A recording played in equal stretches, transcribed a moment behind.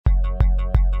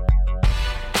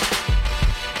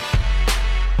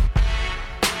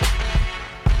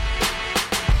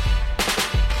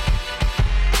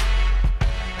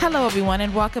Hello, everyone,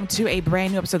 and welcome to a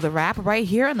brand new episode of The Wrap right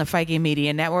here on the Fight Game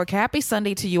Media Network. Happy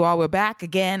Sunday to you all. We're back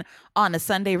again on a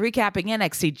Sunday recapping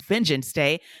NXT Vengeance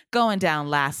Day going down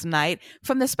last night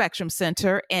from the Spectrum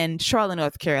Center in Charlotte,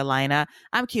 North Carolina.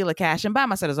 I'm Keila Cash, and by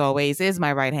my side, as always, is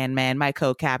my right-hand man, my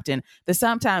co-captain, the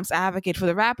sometimes advocate for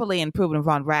the rapidly improving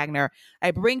Von Wagner.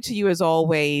 I bring to you, as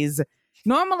always,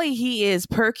 normally he is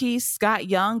perky Scott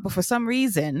Young, but for some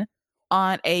reason,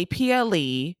 on a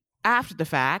PLE after the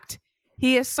fact,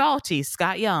 he is Salty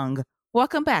Scott Young.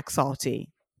 Welcome back,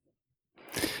 Salty.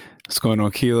 What's going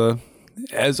on, Keila?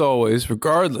 As always,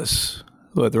 regardless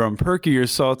whether I'm perky or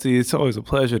salty, it's always a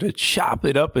pleasure to chop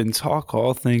it up and talk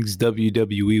all things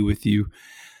WWE with you.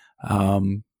 A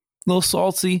little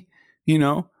salty,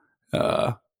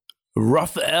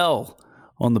 rough L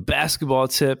on the basketball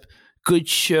tip, good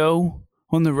show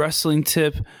on the wrestling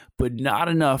tip, but not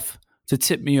enough to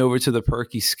tip me over to the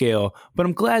perky scale. But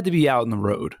I'm glad to be out on the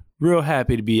road. Real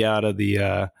happy to be out of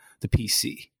the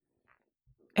PC.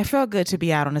 It felt good to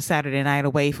be out on a Saturday night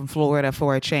away from Florida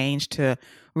for a change, to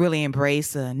really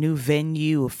embrace a new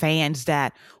venue, fans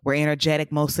that were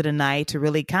energetic most of the night, to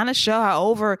really kind of show how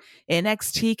over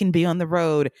NXT can be on the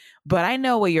road. But I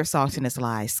know where your saltiness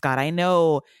lies, Scott. I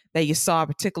know that you saw a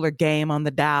particular game on the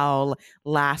dial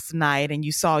last night and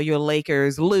you saw your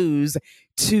Lakers lose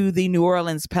to the New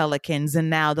Orleans Pelicans, and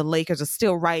now the Lakers are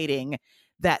still riding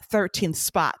that 13th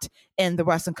spot in the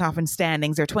Western Conference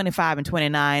standings. They're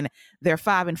 25-29. They're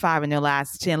 5-5 in their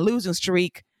last 10. Losing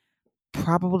streak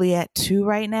probably at 2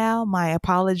 right now. My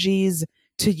apologies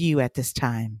to you at this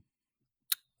time.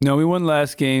 No, we won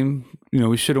last game.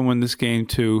 We should have won this game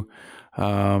too.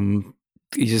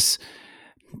 These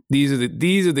are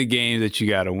the games that you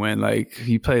got to win. Like,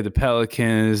 you play the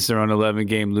Pelicans, they're on an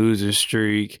 11-game losing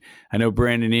streak. I know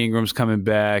Brandon Ingram's coming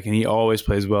back, and he always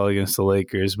plays well against the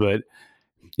Lakers, but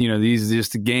these are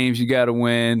just the games you got to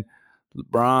win.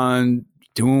 LeBron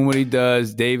doing what he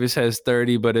does. Davis has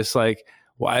 30, but it's like,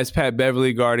 why is Pat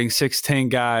Beverly guarding 6'10"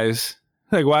 guys?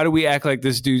 Like, why do we act like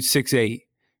this dude's 6'8"?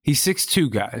 He's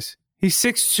 6'2", guys. He's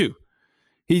 6'2".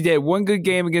 He did one good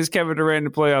game against Kevin Durant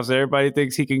in the playoffs. Everybody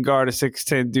thinks he can guard a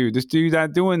 6'10" dude. This dude's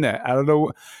not doing that. I don't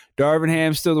know. Darvin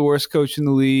Ham's still the worst coach in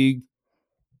the league.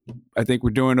 I think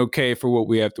we're doing okay for what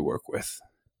we have to work with.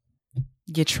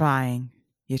 You're trying.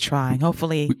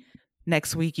 Hopefully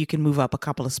next week you can move up a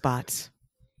couple of spots.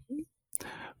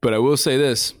 But I will say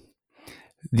this.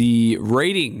 The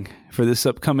rating for this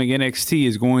upcoming NXT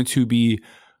is going to be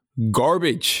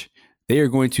garbage. They are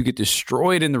going to get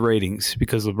destroyed in the ratings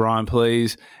because LeBron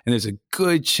plays, and there's a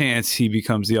good chance he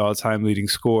becomes the all-time leading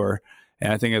scorer.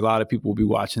 And I think a lot of people will be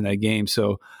watching that game.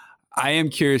 So I am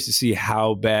curious to see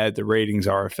how bad the ratings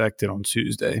are affected on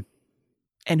Tuesday.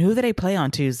 And who do they play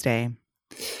on Tuesday?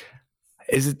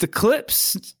 Is it the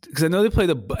Clips? Because I know they play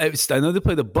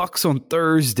the Bucks on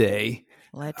Thursday.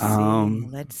 Let's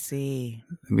see.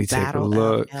 Let me Battle take a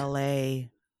look. LA.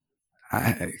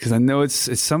 Because I know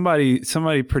it's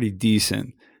somebody pretty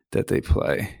decent that they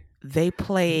play. They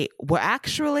play. Well,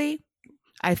 actually,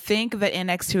 I think that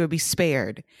NXT would be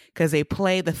spared because they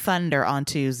play the Thunder on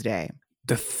Tuesday.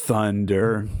 The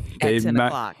Thunder at 10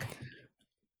 o'clock.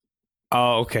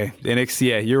 Oh, okay. The NXT,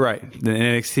 yeah, you're right. The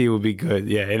NXT will be good.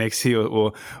 Yeah, NXT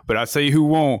will. But I'll tell you who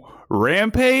won't.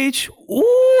 Rampage?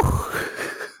 Ooh.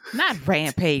 Not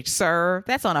Rampage, sir.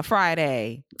 That's on a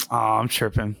Friday. Oh, I'm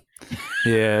tripping.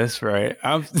 Yeah, that's right.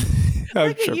 I'm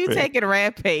Look at you taking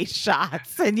Rampage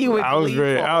shots, and you would. I was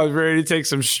ready to take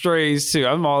some strays too.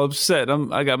 I'm all upset.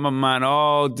 I got my mind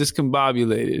all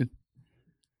discombobulated.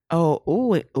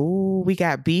 Oh, we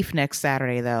got beef next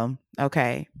Saturday though.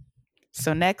 Okay.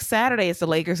 So next Saturday is the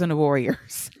Lakers and the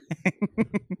Warriors.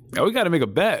 Oh, we got to make a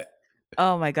bet.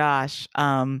 Oh my gosh. We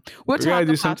got to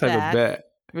do some type of bet.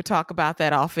 We'll talk about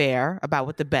that off air about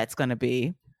what the bet's going to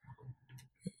be.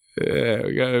 Yeah,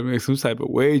 we got to make some type of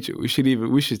wager. We should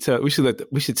tell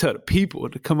the people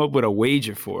to come up with a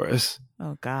wager for us.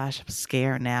 Oh gosh, I'm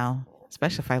scared now,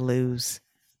 especially if I lose.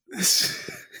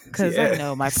 Because I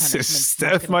know my punishment.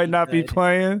 Steph might not be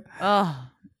playing. Oh.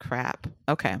 Crap.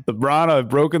 Okay. LeBron have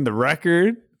broken the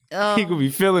record. He could be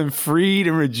feeling freed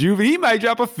and rejuvenated. He might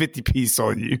drop a 50-piece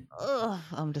on you.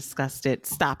 I'm disgusted.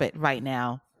 Stop it right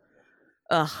now.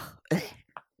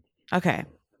 Okay.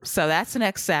 So that's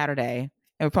next Saturday.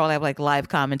 And we'll probably have like live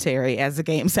commentary as the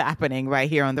game's happening right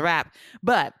here on The Wrap.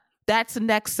 But that's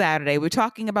next Saturday. We're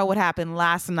talking about what happened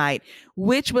last night,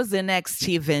 which was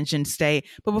NXT Vengeance Day.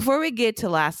 But before we get to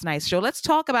last night's show, let's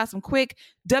talk about some quick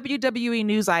WWE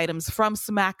news items from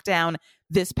SmackDown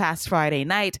this past Friday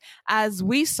night, as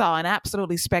we saw an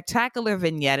absolutely spectacular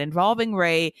vignette involving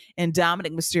Rey and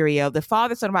Dominic Mysterio. The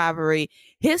father-son rivalry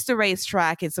hits the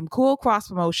racetrack in some cool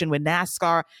cross-promotion with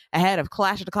NASCAR ahead of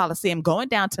Clash of the Coliseum going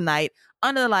down tonight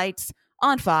under the lights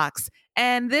on Fox.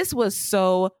 And this was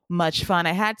so much fun.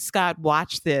 I had Scott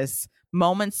watch this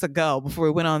moments ago before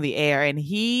we went on the air, and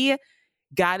he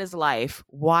got his life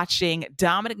watching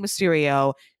Dominic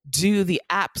Mysterio do the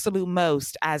absolute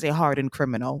most as a hardened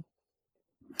criminal.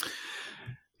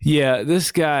 Yeah,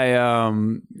 this guy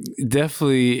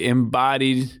definitely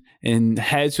embodied and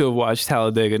had to have watched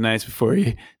Talladega Nights before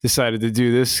he decided to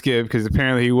do this skip, because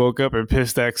apparently he woke up and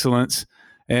pissed excellence.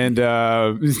 And,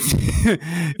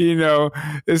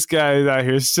 this guy is out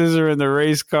here scissoring the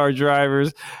race car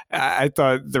drivers. I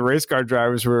thought the race car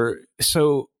drivers were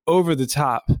so over the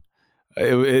top.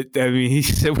 He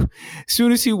said, as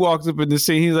soon as he walked up in the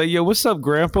scene, he's like, "Yo, what's up,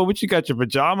 Grandpa? What you got your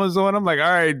pajamas on?" I'm like, "All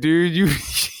right, dude,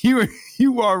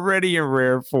 you already in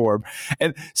rare form."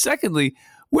 And secondly,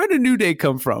 where did New Day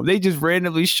come from? They just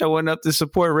randomly showing up to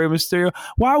support Rey Mysterio.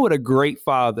 Why would a great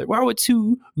father? Why would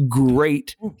two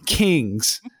great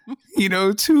kings?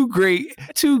 Two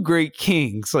great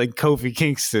kings like Kofi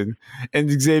Kingston and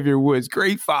Xavier Woods,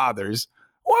 great fathers.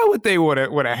 Why would they want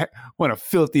to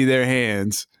filthy their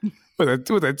hands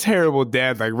with a terrible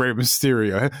dad like Rey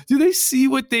Mysterio? Do they see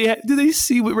what Rey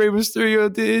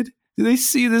Mysterio did? Do they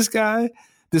see this guy?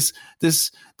 This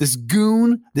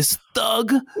goon, this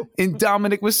thug in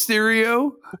Dominic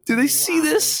Mysterio? Do they see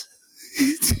this?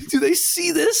 Do they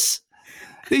see this?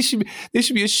 They should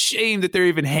be ashamed that they're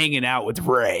even hanging out with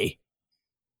Rey.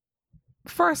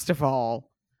 First of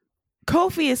all,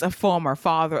 Kofi is a former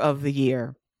Father of the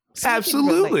Year. So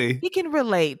absolutely. He can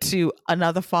relate to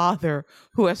another father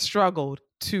who has struggled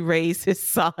to raise his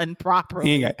son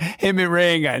properly. Him and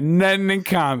Rey ain't got nothing in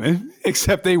common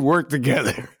except they work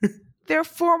together. They're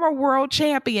former world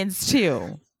champions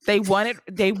too. They won at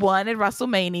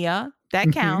WrestleMania.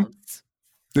 That counts.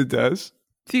 It does.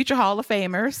 Future Hall of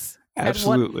Famers.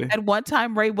 Absolutely. At one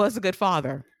time, Rey was a good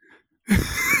father.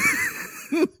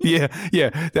 Yeah.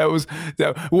 That was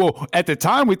that. Well, at the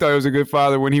time, we thought he was a good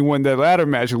father when he won that ladder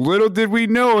match. Little did we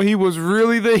know he was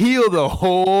really the heel the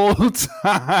whole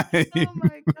time. Oh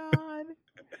my God.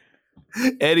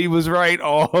 Eddie was right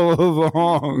all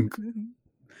along.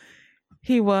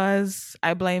 He was.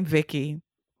 I blame Vicky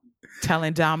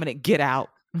telling Dominic, "Get out.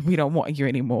 We don't want you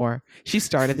anymore." She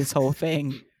started this whole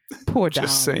thing. Poor Dom.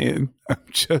 I'm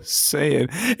just saying.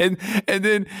 And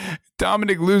then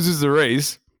Dominic loses the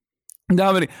race.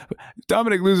 Dominic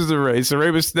loses the race. So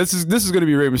this is going to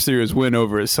be Rey Mysterio's win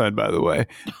over his son, by the way.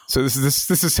 So this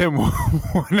is him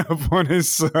one up on his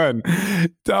son.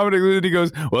 Dominic loses. He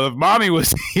goes, "Well, if mommy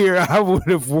was here, I would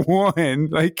have won."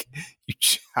 Like, you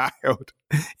child.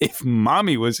 If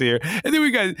mommy was here. And then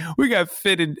we got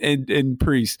Finn and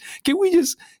Priest. Can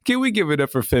we give it up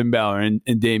for Finn Balor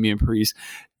and Damian Priest?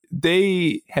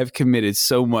 They have committed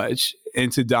so much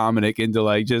into Dominic, into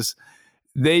like just.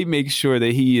 They make sure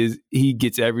that he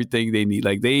gets everything they need.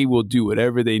 Like, they will do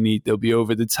whatever they need. They'll be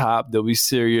over the top. They'll be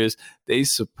serious. They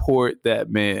support that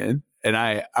man. And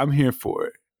I'm here for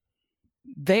it.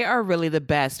 They are really the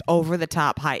best over the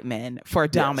top hype men for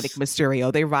Dominic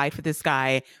Mysterio. They ride for this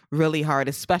guy really hard,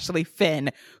 especially Finn,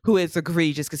 who is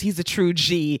egregious because he's a true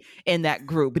G in that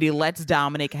group, but he lets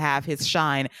Dominic have his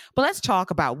shine. But let's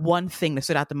talk about one thing that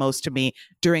stood out the most to me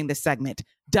during this segment.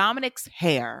 Dominic's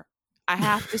hair, I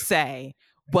have to say,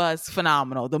 was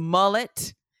phenomenal. The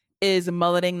mullet is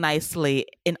mulleting nicely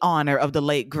in honor of the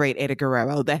late, great Eddie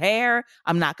Guerrero. The hair,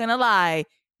 I'm not going to lie,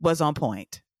 was on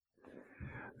point.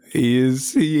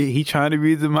 He trying to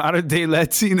be the modern day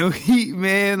Latino heat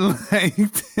man. Like,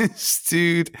 this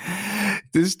dude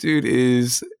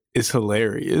is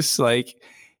hilarious. Like,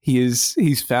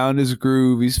 he's found his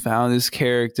groove. He's found his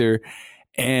character.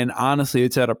 And honestly,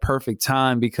 it's at a perfect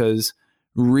time because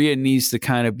Rhea needs to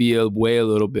kind of be away a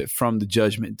little bit from the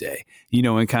Judgment Day,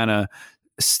 and kind of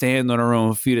stand on her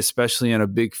own feet, especially in a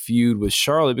big feud with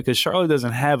Charlotte, because Charlotte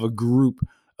doesn't have a group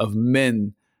of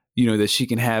men, that she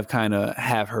can have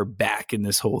her back in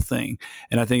this whole thing.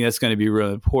 And I think that's going to be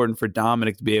really important for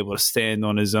Dominic to be able to stand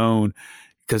on his own,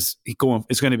 because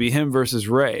it's going to be him versus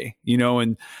Rey,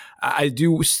 and I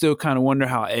do still kind of wonder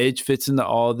how Edge fits into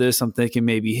all this. I'm thinking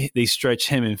maybe they stretch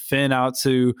him and Finn out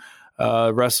to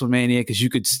WrestleMania, because you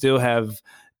could still have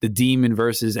the Demon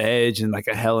versus Edge and like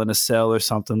a Hell in a Cell or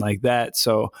something like that.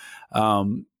 So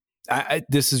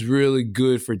this is really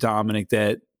good for Dominic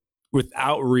that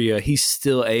without Rhea, he's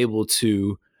still able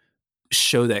to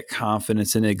show that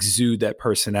confidence and exude that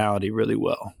personality really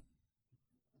well.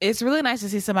 It's really nice to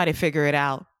see somebody figure it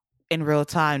out in real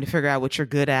time to figure out what you're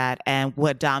good at. And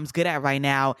what Dom's good at right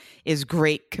now is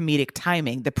great comedic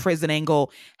timing. The prison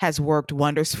angle has worked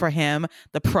wonders for him.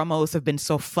 The promos have been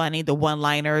so funny. The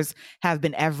one-liners have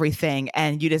been everything.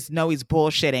 And you just know he's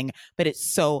bullshitting, but it's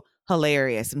so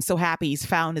hilarious. I'm so happy he's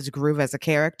found his groove as a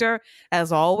character.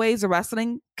 As always, the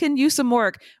wrestling can use some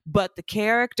work, but the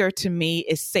character to me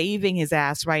is saving his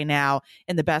ass right now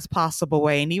in the best possible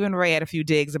way. And even Ray had a few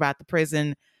digs about the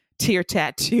prison tear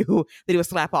tattoo that he would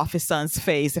slap off his son's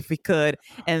face if he could.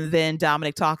 And then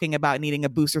Dominic talking about needing a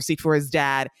booster seat for his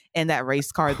dad and that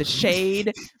race car, the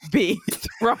shade being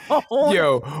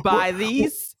thrown by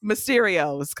these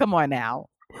Mysterios. Come on now.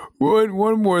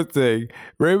 One more thing.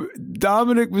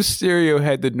 Dominic Mysterio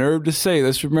had the nerve to say,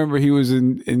 let's remember he was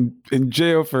in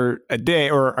jail for a day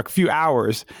or a few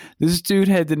hours. This dude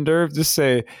had the nerve to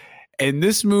say, and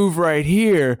this move right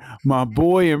here, my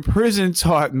boy in prison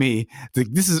taught me.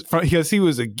 This is because he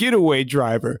was a getaway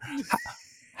driver.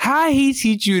 How he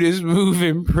teach you this move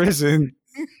in prison?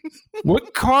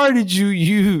 What car did you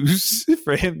use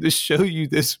for him to show you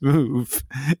this move?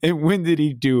 And when did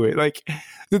he do it? Like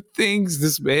the things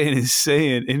this man is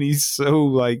saying, and he's so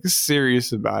like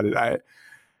serious about it.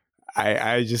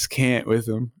 I just can't with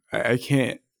him. I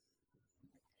can't.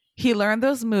 He learned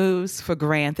those moves for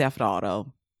Grand Theft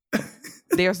Auto.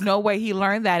 There's no way he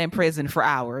learned that in prison for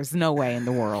hours. No way in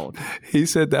the world. He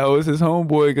said that was his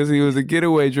homeboy because he was a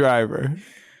getaway driver.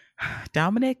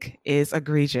 Dominic is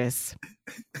egregious,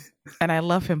 and I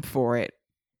love him for it.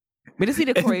 We just need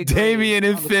a choreography. Damian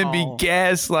and Finn be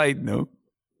gaslighting him.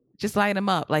 Just light him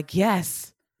up. Like,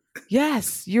 yes,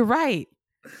 you're right.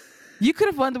 You could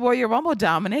have won the Royal Rumble,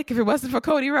 Dominic, if it wasn't for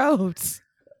Cody Rhodes.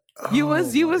 You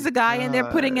was the guy in there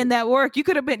putting in that work. You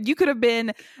could have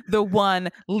been the one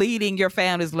leading your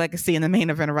family's legacy in the main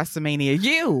event of WrestleMania.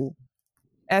 You,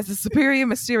 as the superior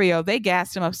Mysterio, they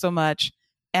gassed him up so much,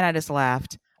 and I just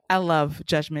laughed. I love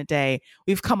Judgment Day.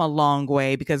 We've come a long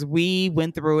way because we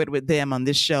went through it with them on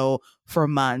this show for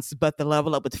months, but the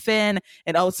level up with Finn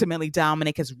and ultimately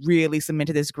Dominic has really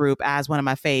cemented this group as one of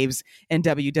my faves in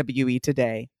WWE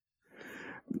today.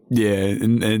 Yeah,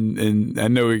 and I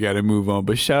know we got to move on,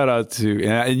 but shout out to,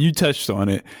 and you touched on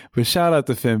it, but shout out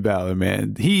to Finn Balor,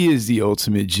 man. He is the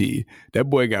ultimate G. That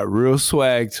boy got real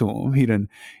swag to him.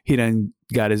 He done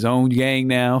got his own gang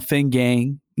now, Finn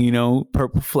Gang,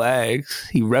 purple flags.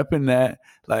 He repping that.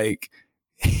 Like,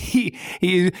 he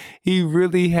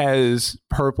really has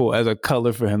purple as a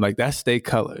color for him. Like, that's they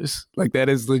colors. Like, that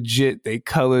is legit. They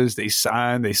colors, they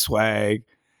sign, they swag.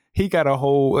 He got a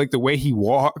whole, like, the way he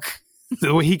walk.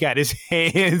 The way he got his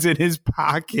hands in his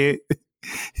pocket,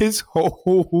 his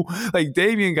whole, like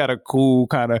Damian got a cool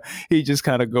kind of, he just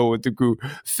kind of go with the group.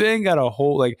 Finn got a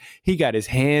whole, like he got his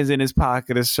hands in his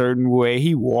pocket a certain way.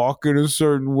 He walk in a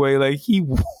certain way. Like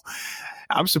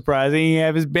I'm surprised he didn't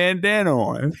have his bandana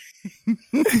on.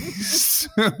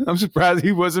 I'm surprised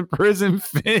he wasn't prison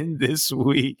Finn this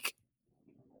week.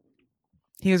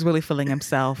 He was really feeling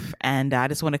himself. And I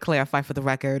just want to clarify for the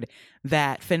record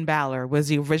that Finn Balor was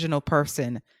the original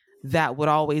person that would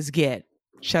always get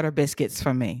cheddar biscuits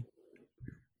from me.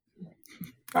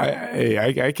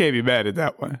 I can't be mad at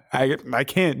that one. I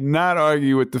can't not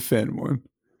argue with the Finn one.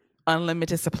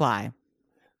 Unlimited supply.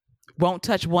 Won't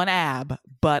touch one ab,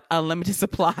 but unlimited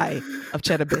supply of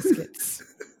cheddar biscuits.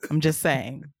 I'm just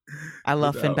saying. I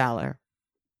love Finn Balor.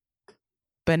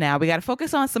 But now we got to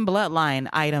focus on some bloodline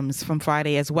items from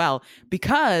Friday as well,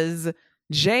 because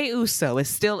Jey Uso is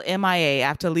still MIA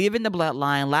after leaving the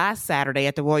bloodline last Saturday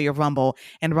at the Royal Rumble,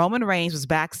 and Roman Reigns was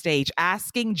backstage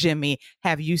asking Jimmy,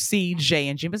 have you seen Jey?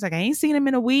 And Jimmy's like, I ain't seen him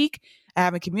in a week. I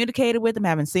haven't communicated with him,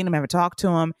 haven't seen him, haven't talked to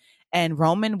him. And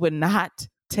Roman would not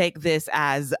take this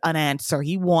as an answer.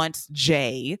 He wants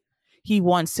Jey. He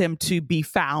wants him to be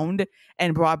found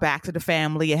and brought back to the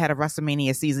family ahead of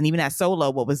WrestleMania season. Even as Solo,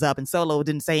 what was up, and Solo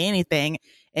didn't say anything.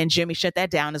 And Jimmy shut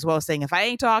that down as well, saying, if I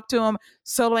ain't talked to him,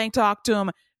 Solo ain't talked to him,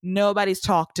 nobody's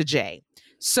talked to Jey.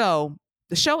 So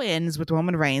the show ends with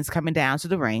Roman Reigns coming down to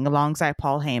the ring alongside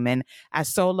Paul Heyman as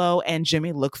Solo and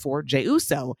Jimmy look for Jey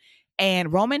Uso.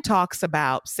 And Roman talks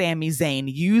about Sami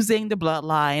Zayn using the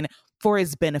bloodline for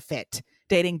his benefit,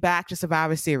 dating back to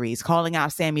Survivor Series, calling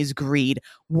out Sami's greed,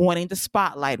 wanting the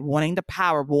spotlight, wanting the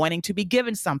power, wanting to be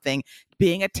given something,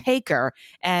 being a taker.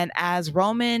 And as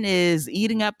Roman is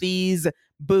eating up these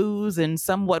boos and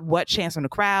somewhat what chants from the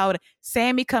crowd,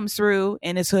 Sami comes through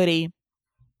in his hoodie.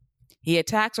 He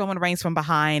attacks Roman Reigns from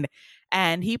behind,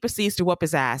 and he proceeds to whoop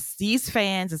his ass. These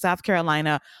fans in South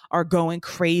Carolina are going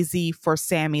crazy for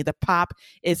Sami. The pop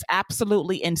is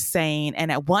absolutely insane.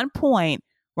 And at one point,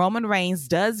 Roman Reigns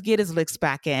does get his licks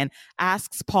back in,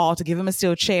 asks Paul to give him a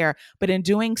steel chair, but in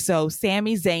doing so,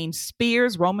 Sami Zayn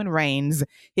spears Roman Reigns.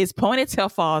 His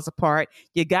ponytail falls apart.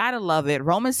 You gotta love it.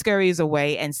 Roman scurries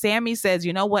away, and Sami says,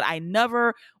 you know what? I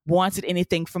never wanted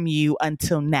anything from you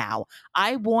until now.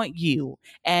 I want you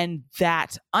and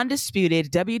that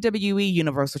undisputed WWE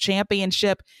Universal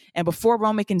Championship. And before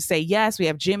Roman can say yes, we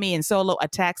have Jimmy and Solo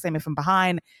attack Sami from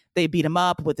behind. They beat him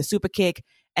up with the super kick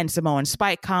and Samoan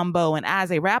spike combo. And as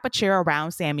they wrap a chair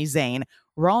around Sami Zayn,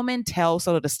 Roman tells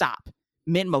Solo to stop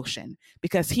mid-motion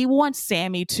because he wants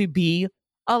Sami to be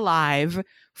alive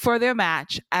for their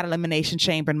match at Elimination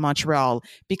Chamber in Montreal,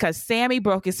 because Sami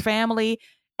broke his family.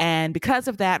 And because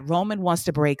of that, Roman wants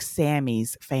to break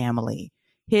Sami's family,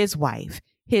 his wife,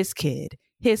 his kid,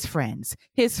 his friends,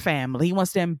 his family. He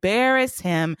wants to embarrass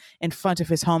him in front of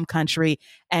his home country.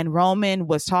 And Roman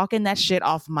was talking that shit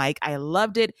off mic. I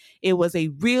loved it. It was a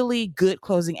really good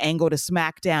closing angle to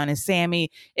SmackDown. And Sami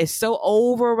is so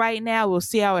over right now. We'll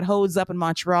see how it holds up in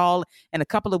Montreal in a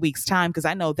couple of weeks' time, because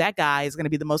I know that guy is going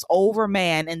to be the most over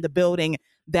man in the building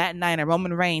that night. And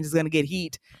Roman Reigns is going to get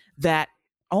heat that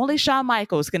only Shawn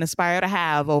Michaels can aspire to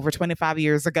have over 25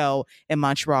 years ago in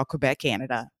Montreal, Quebec,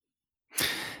 Canada.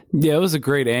 Yeah, it was a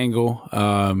great angle.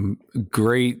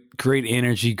 Great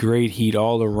energy, great heat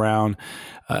all around.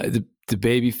 The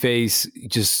babyface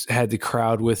just had the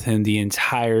crowd with him the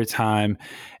entire time.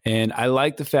 And I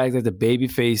like the fact that the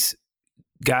babyface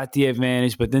got the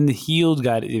advantage, but then the heel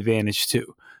got the advantage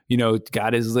too. You know,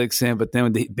 got his licks in, but then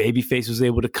when the babyface was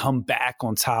able to come back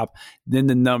on top, then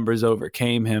the numbers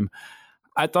overcame him.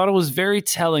 I thought it was very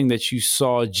telling that you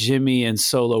saw Jimmy and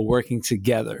Solo working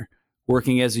together,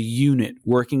 working as a unit,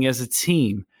 working as a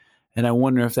team. And I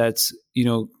wonder if that's, you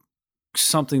know,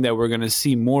 something that we're going to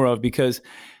see more of, because,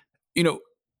 you know,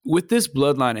 with this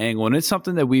bloodline angle, and it's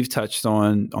something that we've touched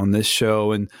on this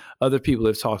show and other people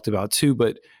have talked about too,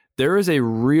 but there is a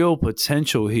real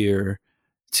potential here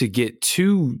to get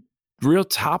two real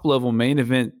top-level main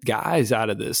event guys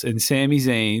out of this. And Sami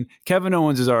Zayn, Kevin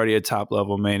Owens is already a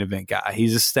top-level main event guy.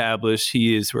 He's established.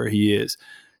 He is where he is.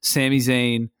 Sami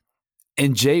Zayn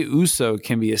and Jey Uso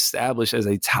can be established as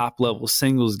a top-level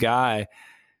singles guy.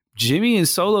 Jimmy and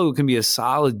Solo can be a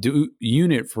solid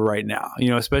unit for right now, you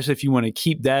know, especially if you want to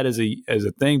keep that as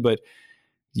a thing. But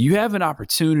you have an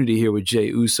opportunity here with Jey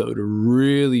Uso to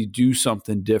really do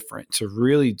something different, to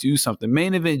really do something.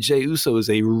 Main event Jey Uso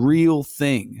is a real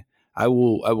thing. I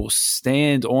will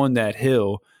stand on that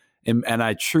hill, and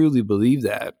I truly believe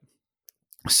that.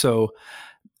 So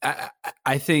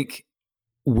I think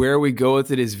where we go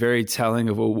with it is very telling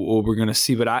of what we're going to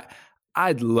see. But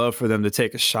I'd love for them to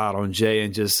take a shot on Jey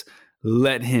and just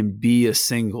let him be a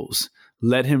singles,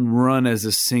 let him run as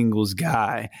a singles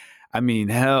guy. I mean,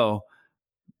 hell,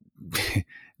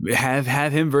 have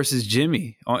him versus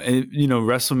Jimmy on, you know,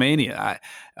 WrestleMania.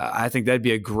 I think that'd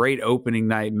be a great opening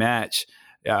night match.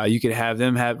 You could have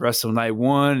them have Wrestle Night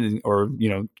 1, or, you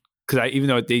know, because even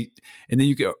though and then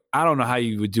you could, I don't know how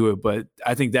you would do it, but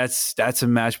I think that's a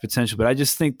match potential. But I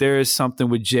just think there is something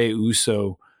with Jey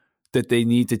Uso that they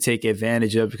need to take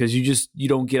advantage of, because you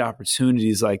don't get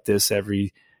opportunities like this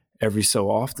every so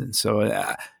often. So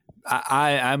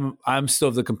I'm still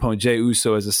of the component Jey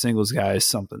Uso as a singles guy is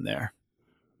something there.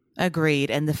 Agreed.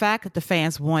 And the fact that the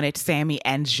fans wanted Sami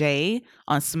and Jey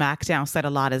on SmackDown said a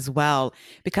lot as well,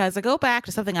 because I go back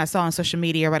to something I saw on social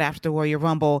media right after the Royal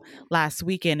Rumble last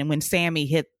weekend, and when Sami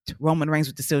hit Roman Reigns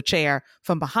with the steel chair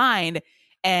from behind,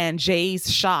 and Jey's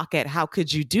shock at how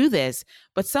could you do this?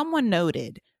 But someone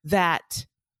noted that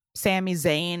Sami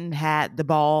Zayn had the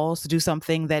balls to do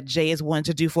something that Jey has wanted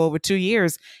to do for over 2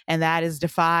 years, and that is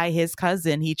defy his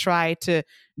cousin. He tried to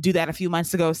do that a few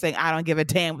months ago, saying, I don't give a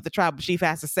damn what the tribal chief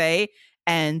has to say.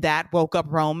 And that woke up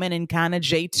Roman and kind of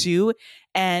Jey too.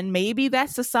 And maybe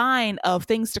that's a sign of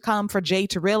things to come for Jey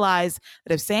to realize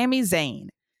that if Sami Zayn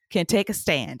can take a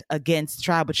stand against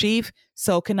tribal chief,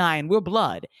 so can I, and we're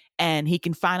blood. And he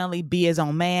can finally be his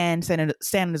own man, stand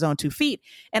on his own 2 feet.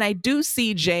 And I do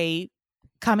see Jey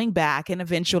coming back and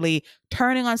eventually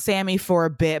turning on Sami for a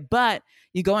bit, but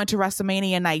you go into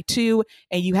WrestleMania night 2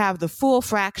 and you have the full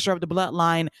fracture of the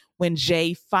bloodline when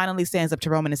Jey finally stands up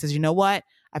to Roman and says, you know what?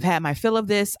 I've had my fill of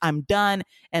this. I'm done.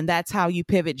 And that's how you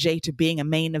pivot Jey to being a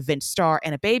main event star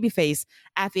and a babyface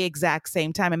at the exact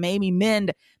same time, and maybe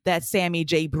mend that Sami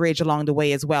Jey bridge along the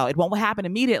way as well. It won't happen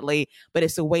immediately, but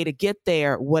it's a way to get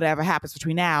there, whatever happens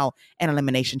between now and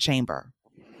Elimination Chamber.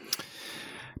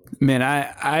 Man,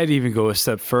 I'd even go a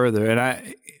step further,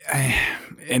 and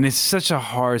and it's such a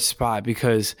hard spot,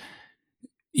 because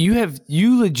you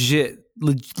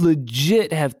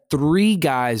legit have 3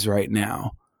 guys right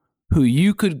now who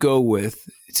you could go with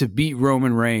to beat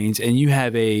Roman Reigns, and you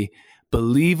have a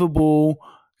believable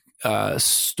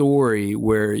story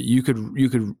where you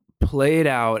could play it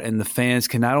out, and the fans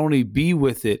can not only be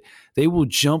with it, they will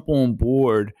jump on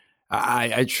board.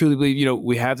 I truly believe,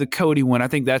 we have the Cody one. I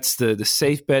think that's the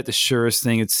safe bet, the surest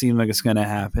thing. It seemed like it's going to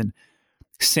happen.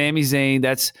 Sami Zayn,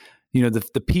 that's,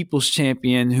 the people's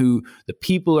champion who the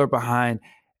people are behind.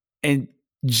 And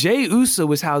Jey Uso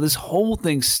was how this whole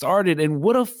thing started. And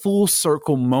what a full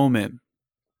circle moment.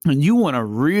 And you want to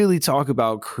really talk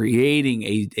about creating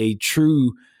a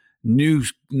true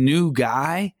new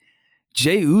guy.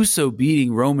 Jey Uso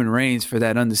beating Roman Reigns for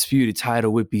that undisputed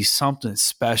title would be something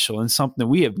special and something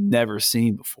we have never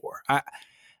seen before.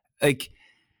 I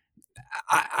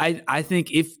think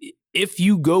if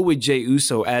you go with Jey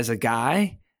Uso as a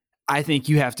guy, I think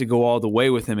you have to go all the way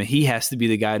with him, and he has to be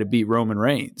the guy to beat Roman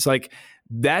Reigns. Like,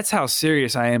 that's how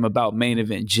serious I am about main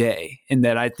event Jey, and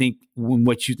that I think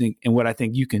what you think and what I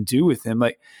think you can do with him.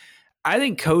 Like, I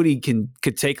think Cody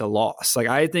could take a loss. Like,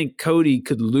 I think Cody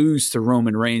could lose to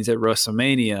Roman Reigns at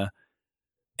WrestleMania,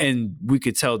 and we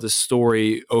could tell the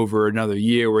story over another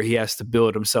year where he has to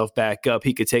build himself back up.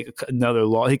 He could take another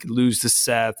loss. He could lose to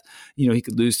Seth. He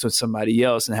could lose to somebody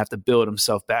else and have to build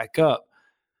himself back up.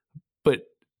 But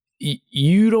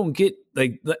you don't get,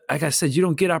 like I said, you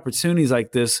don't get opportunities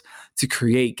like this to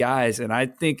create guys. And I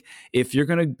think if you're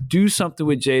going to do something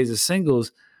with Jey as a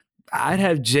singles, I'd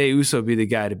have Jey Uso be the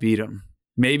guy to beat him.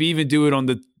 Maybe even do it on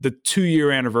the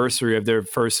 2-year anniversary of their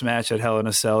first match at Hell in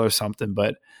a Cell or something.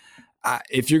 But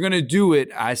if you're going to do it,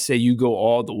 I say you go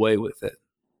all the way with it.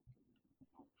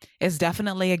 It's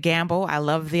definitely a gamble. I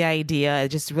love the idea. It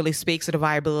just really speaks to the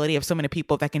viability of so many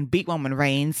people that can beat Roman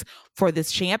Reigns for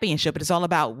this championship. But it's all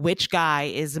about which guy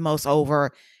is the most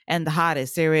over and the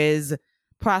hottest. There is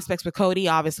prospects for Cody,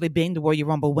 obviously being the Royal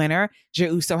Rumble winner. Jey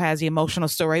Uso has the emotional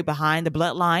story behind the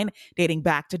bloodline dating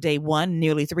back to day one,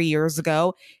 nearly 3 years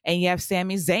ago. And you have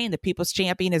Sami Zayn, the people's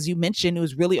champion, as you mentioned,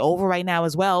 who's really over right now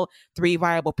as well. 3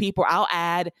 viable people. I'll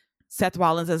add Seth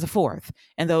Rollins as a 4th.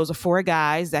 And those are 4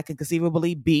 guys that can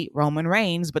conceivably beat Roman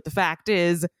Reigns. But the fact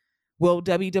is, will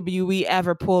WWE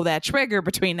ever pull that trigger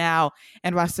between now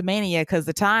and WrestleMania? Because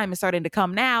the time is starting to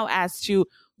come now as to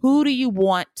who do you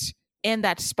want in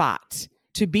that spot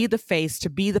to be the face, to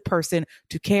be the person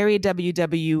to carry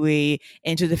WWE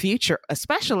into the future,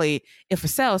 especially if a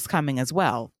sale's coming as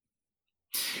well.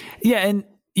 Yeah, and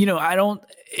I don't,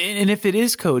 and if it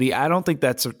is Cody, I don't think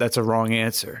that's a wrong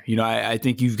answer. I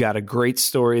think you've got a great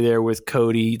story there with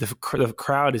Cody. The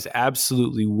crowd is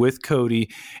absolutely with Cody,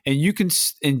 and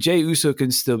Jey Uso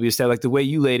can still be established. Like the way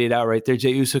you laid it out right there,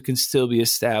 Jey Uso can still be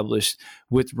established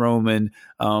with Roman.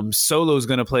 Solo's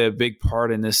going to play a big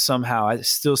part in this somehow. I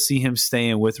still see him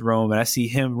staying with Roman. I see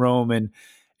him, Roman,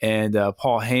 and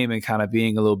Paul Heyman kind of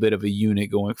being a little bit of a unit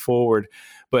going forward,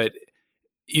 but.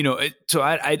 So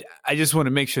I just want to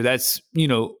make sure that's,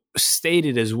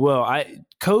 stated as well.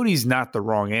 Cody's not the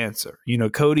wrong answer.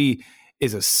 Cody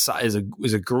is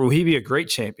he'd be a great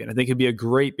champion. I think he'd be a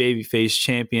great babyface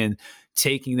champion,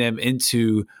 taking them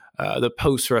into the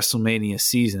post WrestleMania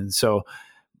season. So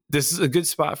this is a good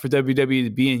spot for WWE to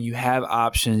be in. You have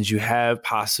options, you have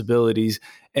possibilities,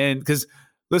 and because.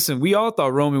 Listen, we all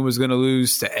thought Roman was going to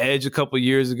lose to Edge a couple of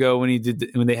years ago when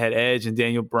they had Edge and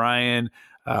Daniel Bryan.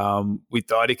 We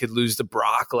thought he could lose to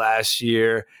Brock last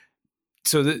year.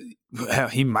 So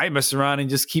he might mess around and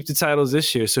just keep the titles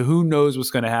this year. So who knows what's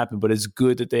going to happen, but it's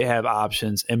good that they have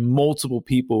options and multiple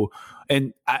people.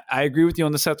 And I agree with you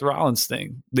on the Seth Rollins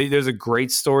thing. There's a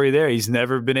great story there. He's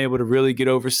never been able to really get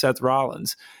over Seth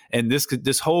Rollins. And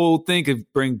this whole thing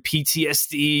could bring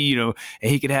PTSD, and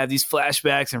he could have these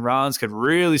flashbacks, and Rollins could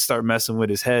really start messing with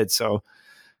his head. So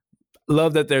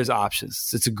love that there's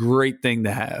options. It's a great thing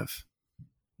to have.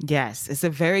 Yes, it's a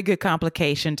very good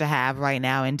complication to have right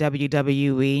now in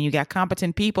WWE. And you got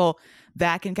competent people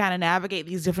that can kind of navigate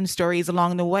these different stories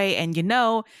along the way. And you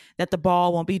know that the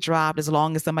ball won't be dropped as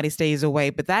long as somebody stays away.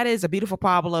 But that is a beautiful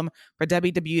problem for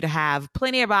WWE to have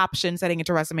plenty of options heading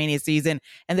into WrestleMania season.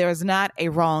 And there is not a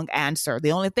wrong answer.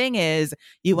 The only thing is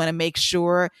you want to make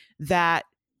sure that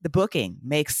the booking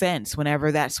makes sense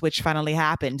whenever that switch finally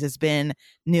happens. It's been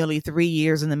nearly 3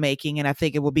 years in the making, and I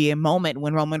think it will be a moment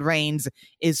when Roman Reigns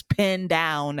is pinned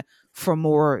down for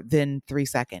more than 3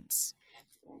 seconds.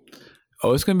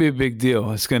 Oh, it's going to be a big deal.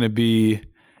 It's going to be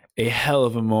a hell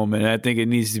of a moment. And I think it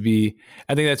needs to be,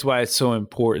 I think that's why it's so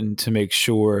important to make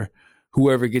sure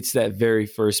whoever gets that very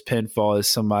first pinfall is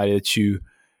somebody that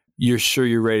you're sure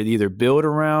you're ready to either build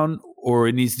around, or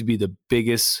it needs to be the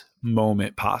biggest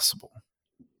moment possible.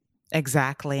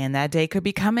 Exactly. And that day could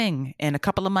be coming in a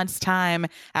couple of months' time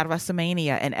at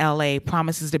WrestleMania in LA.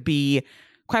 Promises to be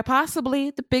quite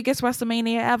possibly the biggest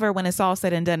WrestleMania ever when it's all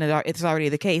said and done. It's already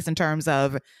the case in terms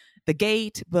of the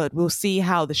gate, but we'll see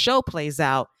how the show plays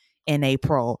out in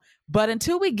April. But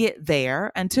until we get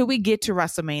there, until we get to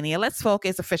WrestleMania, let's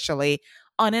focus officially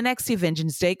on NXT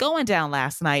Vengeance Day going down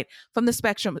last night from the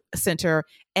Spectrum Center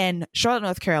in Charlotte,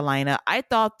 North Carolina. I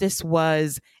thought this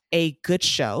was a good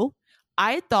show.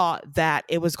 I thought that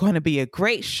it was going to be a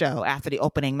great show after the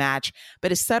opening match,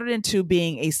 but it settled into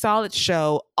being a solid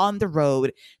show on the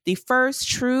road. The first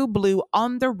true blue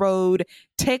on the road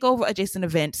takeover adjacent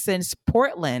event since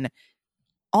Portland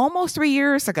almost 3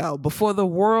 years ago, before the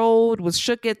world was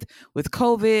shooketh with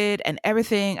COVID and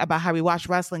everything about how we watch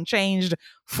wrestling changed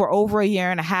for over a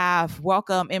year and a half.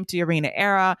 Welcome empty arena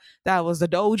era. That was the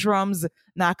doldrums,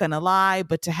 not gonna lie,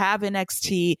 but to have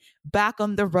NXT back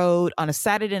on the road on a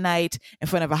Saturday night in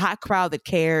front of a hot crowd that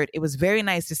cared, it was very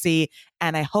nice to see.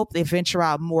 And I hope they venture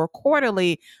out more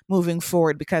quarterly moving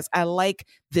forward, because I like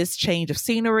this change of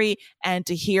scenery and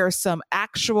to hear some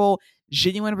actual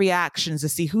genuine reactions to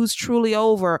see who's truly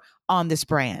over on this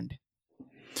brand.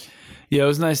 Yeah, it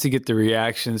was nice to get the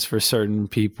reactions for certain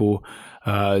people.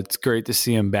 It's great to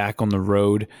see him back on the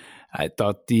road. I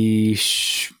thought I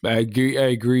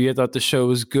agree. I thought the show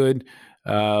was good. It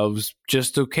was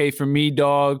just okay for me,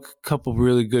 dog. Couple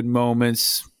really good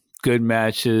moments, good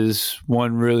matches,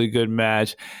 one really good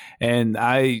match. And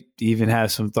I even have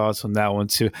some thoughts on that one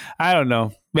too. I don't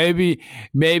know. Maybe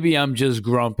I'm just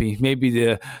grumpy.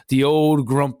 Maybe the old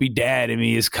grumpy dad in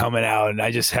me is coming out, and I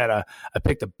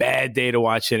picked a bad day to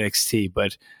watch NXT,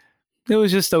 but it was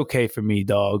just okay for me,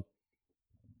 dog.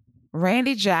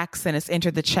 Randy Jackson has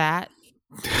entered the chat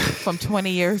from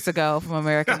 20 years ago from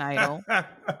American Idol.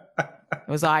 It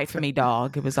was all right for me,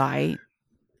 dog. It was all right.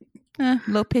 A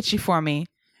little pitchy for me.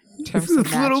 A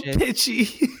little pitchy.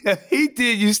 He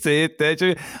did used to hit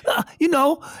that.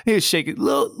 He'll shake it.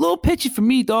 Little pitchy for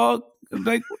me, dog. I'm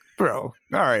like, bro,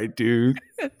 all right, dude.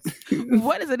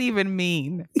 What does it even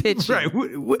mean? Pitchy. Right.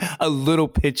 What, a little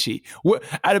pitchy. What?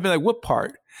 I'd have been like, what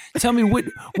part? Tell me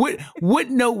what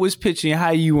note was pitchy and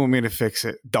how you want me to fix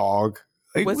it, dog?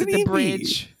 Like, was it the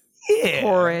bridge? Yeah.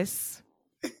 Chorus?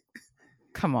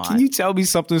 Come on. Can you tell me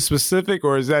something specific,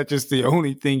 or is that just the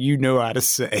only thing you know how to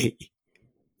say?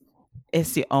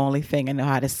 It's the only thing I know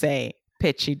how to say.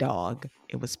 Pitchy, dog.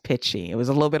 It was pitchy. It was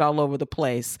a little bit all over the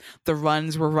place. The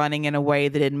runs were running in a way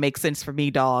that didn't make sense for me,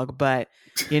 dog. But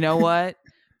you know what?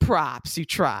 Props. You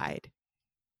tried.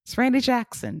 It's Randy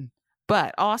Jackson.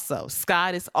 But also,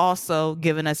 Scott is also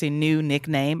giving us a new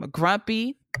nickname.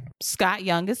 Grumpy. Scott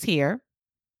Young is here.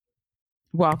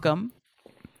 Welcome.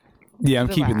 Yeah, I'm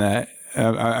keeping that.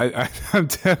 I'm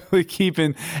definitely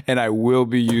keeping, and I will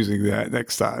be using that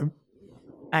next time.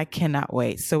 I cannot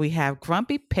wait. So we have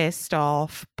grumpy, pissed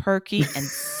off, perky, and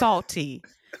salty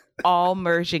all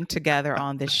merging together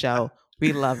on this show.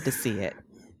 We love to see it.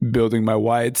 Building my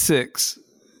Wyatt 6.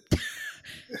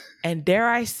 And dare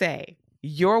I say,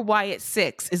 your Wyatt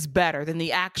 6 is better than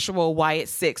the actual Wyatt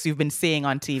 6 you've been seeing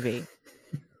on TV.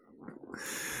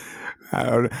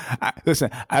 Listen,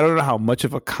 I don't know how much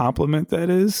of a compliment that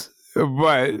is,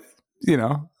 but,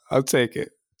 I'll take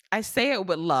it. I say it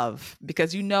with love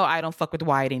because I don't fuck with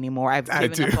Wyatt anymore. I've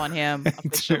given up on him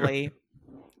officially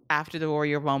after the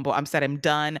Royal Rumble. I'm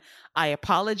done. I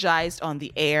apologized on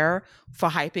the air for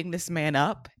hyping this man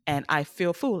up, and I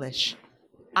feel foolish.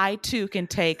 I too can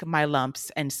take my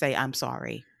lumps and say I'm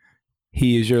sorry.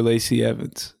 He is your Lacey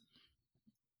Evans.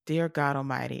 Dear God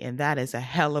Almighty, and that is a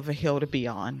hell of a hill to be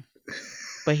on.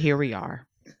 But here we are.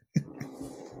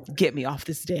 Get me off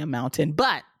this damn mountain.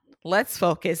 But let's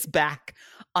focus back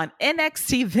on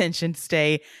NXT Vengeance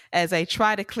Day as I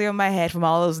try to clear my head from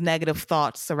all those negative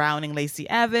thoughts surrounding Lacey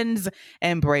Evans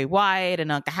and Bray Wyatt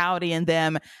and Uncle Howdy and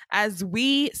them as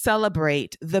we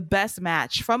celebrate the best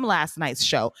match from last night's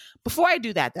show. Before I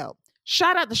do that, though,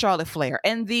 shout out to Charlotte Flair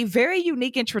and the very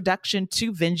unique introduction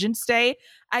to Vengeance Day.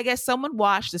 I guess someone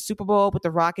watched the Super Bowl with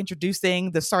The Rock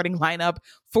introducing the starting lineup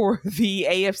for the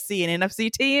AFC and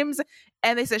NFC teams,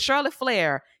 and they said, Charlotte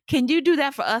Flair, can you do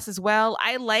that for us as well?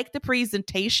 I like the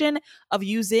presentation of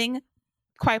using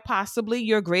quite possibly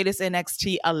your greatest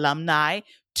NXT alumni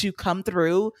to come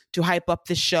through to hype up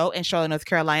the show in Charlotte, North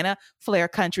Carolina. Flair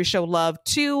Country show love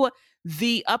to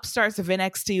the upstarts of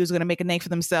NXT who's going to make a name for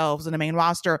themselves in the main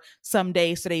roster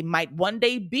someday. So they might one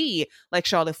day be like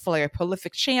Charlotte Flair,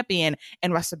 prolific champion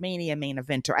and WrestleMania main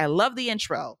eventer. I love the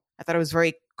intro. I thought it was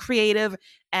very creative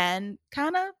and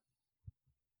kind of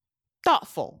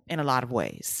thoughtful in a lot of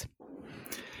ways.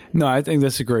 No, I think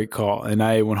that's a great call, and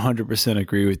I 100%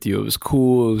 agree with you. It was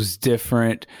cool, it was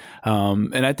different,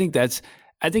 and I think that's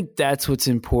what's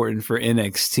important for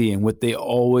NXT, and what they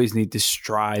always need to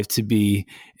strive to be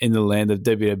in the land of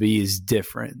WWE is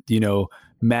different. You know,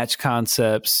 match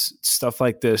concepts, stuff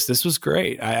like this. This was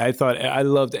great. I thought I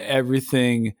loved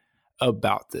everything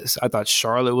about this. I thought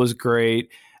Charlotte was great.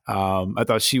 I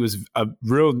thought she was a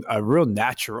real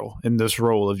natural in this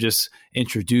role of just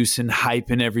introducing,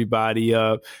 hyping everybody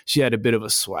up. She had a bit of a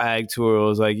swag to her. It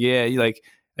was like, yeah, like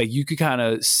you could kind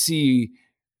of see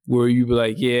where you were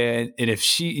like, yeah. And if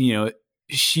she, you know,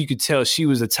 she could tell she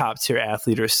was a top tier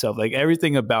athlete herself. Like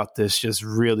everything about this just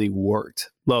really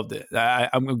worked. Loved it.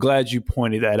 I'm glad you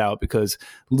pointed that out, because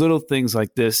little things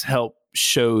like this help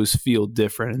shows feel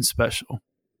different and special.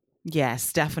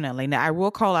 Yes, definitely. Now, I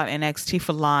will call out NXT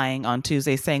for lying on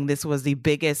Tuesday, saying this was the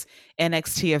biggest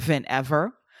NXT event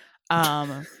ever.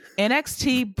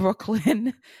 NXT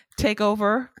Brooklyn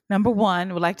Takeover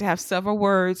 #1. Would like to have several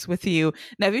words with you.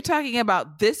 Now, if you're talking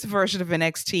about this version of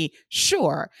NXT,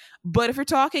 sure. But if you're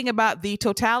talking about the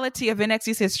totality of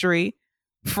NXT's history,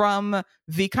 from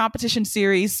the competition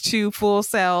series to Full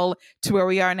Sail to where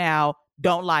we are now,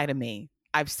 don't lie to me.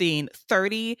 I've seen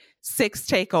 36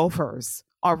 takeovers.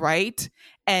 All right.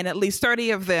 And at least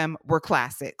 30 of them were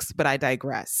classics, but I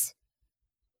digress.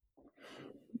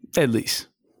 At least.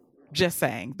 Just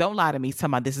saying. Don't lie to me.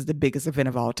 Somehow this is the biggest event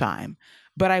of all time.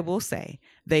 But I will say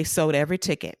they sold every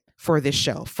ticket for this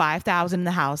show. 5,000 in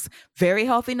the house. Very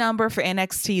healthy number for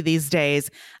NXT these days.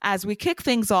 As we kick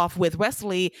things off with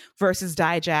Wesley versus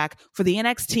Dijak for the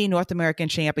NXT North American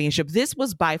Championship. This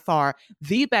was by far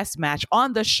the best match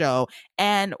on the show,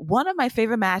 and one of my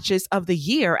favorite matches of the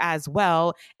year as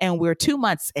well. And we're 2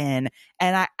 months in,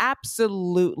 and I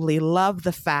absolutely love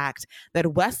the fact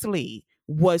that Wesley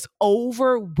was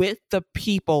over with the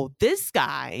people. This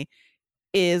guy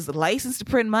is licensed to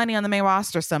print money on the main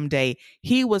roster someday.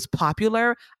 He was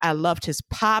popular. I loved his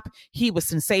pop. He was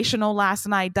sensational last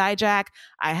night. Dijak,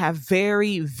 I have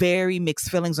very, very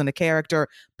mixed feelings on the character,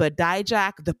 but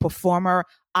Dijak, the performer,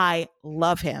 I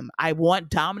love him. I want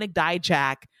Dominic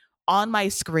Dijak on my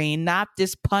screen, not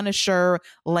this Punisher,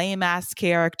 lame-ass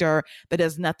character that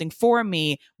does nothing for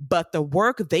me, but the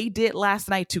work they did last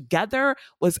night together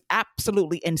was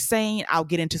absolutely insane. I'll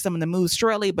get into some of the moves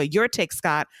shortly, but your take,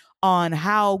 Scott, on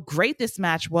how great this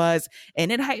match was,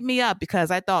 and it hyped me up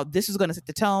because I thought this was going to set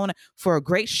the tone for a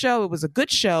great show. It was a good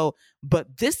show,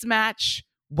 but this match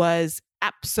was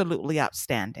absolutely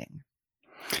outstanding.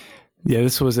 Yeah,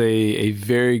 this was a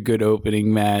very good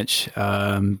opening match.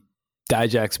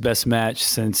 Dijak's best match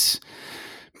since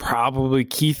probably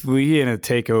Keith Lee in a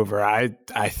takeover.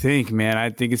 I think, man, I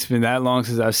think it's been that long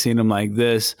since I've seen him like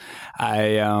this.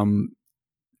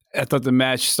 I thought the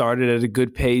match started at a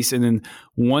good pace, and then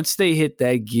once they hit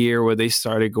that gear where they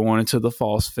started going into the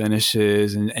false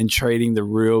finishes and trading the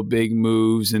real big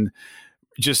moves and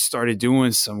just started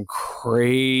doing some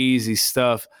crazy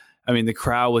stuff. I mean, the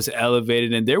crowd was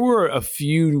elevated, and there were a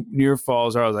few near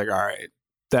falls where I was like, all right,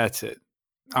 that's it.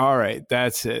 All right,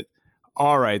 that's it.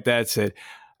 All right, that's it.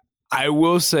 I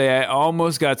will say I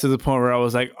almost got to the point where I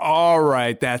was like, all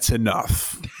right, that's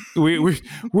enough. We're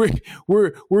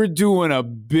doing a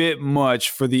bit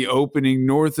much for the opening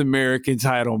North American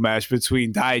title match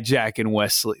between Dijak and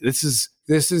Wesley. This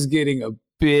is getting a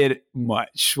bit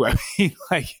much. I mean,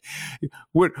 like,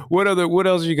 what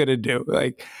else are you gonna do?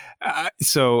 Like,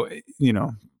 so you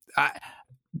know,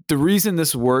 the reason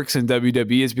this works in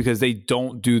WWE is because they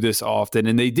don't do this often,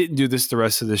 and they didn't do this the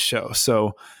rest of the show.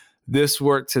 So this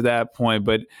worked to that point,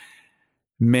 but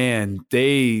man,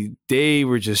 they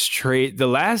were just the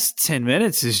last 10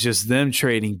 minutes is just them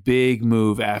trading big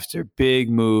move after big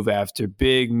move after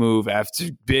big move after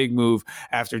big move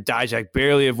after Dijak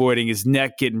barely avoiding his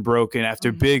neck getting broken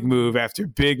after big move after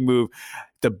big move.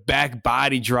 The back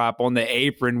body drop on the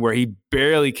apron where he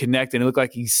barely connected. It looked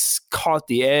like he caught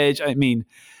the edge. I mean,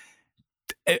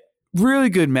 really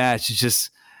good match.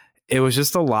 It was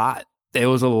just a lot. It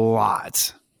was a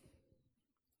lot.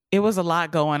 It was a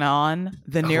lot going on.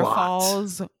 The near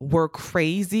falls were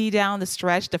crazy down the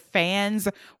stretch. The fans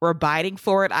were biting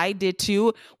for it. I did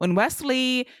too. When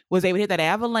Wesley was able to hit that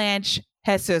avalanche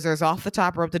head scissors off the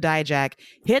top rope to Dijak,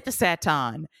 hit the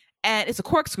Saton, and it's a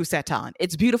corkscrew Saton.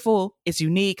 It's beautiful. It's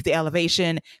unique. The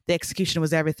elevation, the execution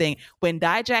was everything. When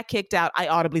Dijak kicked out, I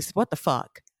audibly said, what the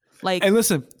fuck? Like, and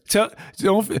listen, tell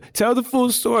the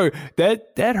full story.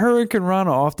 That Hurricane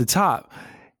Rana off the top,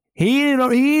 he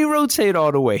didn't rotate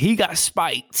all the way. He got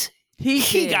spiked.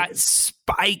 He got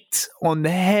spiked on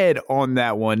the head on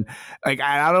that one. Like,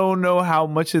 I don't know how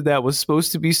much of that was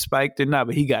supposed to be spiked or not,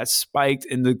 but he got spiked,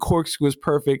 and the corkscrew was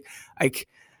perfect. Like,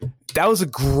 That was a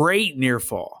great near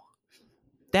fall.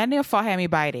 That near fall had me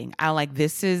biting. I like,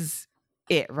 this is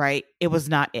it, right? It was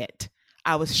not it.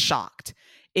 I was shocked.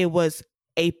 It was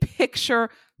a picture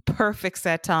perfect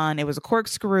seton. It was a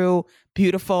corkscrew,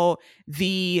 beautiful.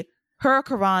 The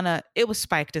Hurricanrana, it was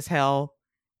spiked as hell.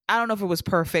 I don't know if it was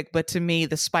perfect, but to me,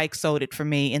 the spike sold it for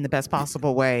me in the best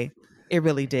possible way. It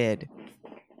really did.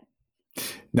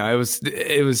 No,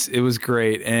 it was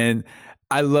great, and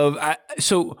I love.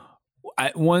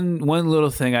 One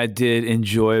little thing I did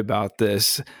enjoy about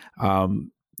this,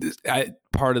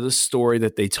 part of the story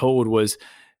that they told was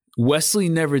Wesley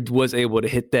never was able to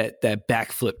hit that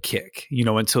backflip kick,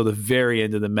 until the very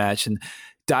end of the match, and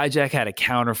Dijak had a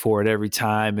counter for it every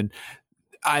time, and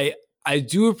I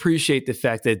do appreciate the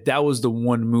fact that was the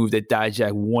one move that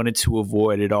Dijak wanted to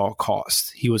avoid at all costs.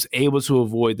 He was able to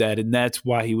avoid that, and that's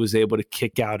why he was able to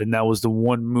kick out, and that was the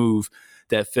one move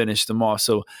that finished them off.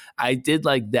 So I did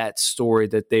like that story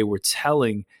that they were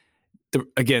telling.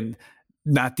 Again,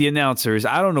 not the announcers.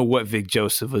 I don't know what Vic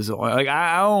Joseph was on. Like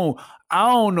I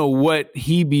don't know what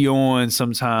he be on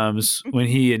sometimes when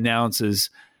he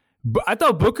announces. But I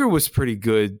thought Booker was pretty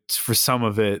good for some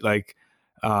of it. Like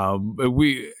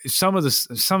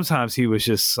sometimes he was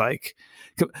just like,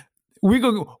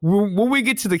 when we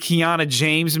get to the Kiana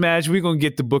James match, we're gonna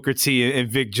get the Booker T and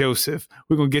Vic Joseph.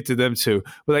 We're gonna get to them too.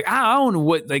 But like I don't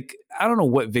know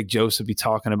what Vic Joseph be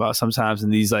talking about sometimes in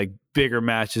these like bigger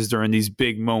matches during these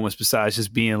big moments, besides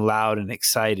just being loud and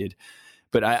excited.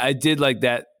 But I did like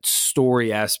that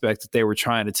story aspect that they were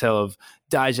trying to tell of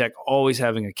Dijak always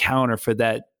having a counter for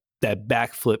that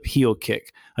backflip heel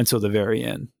kick until the very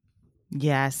end.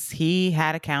 Yes, he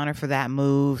had a counter for that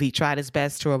move. He tried his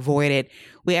best to avoid it.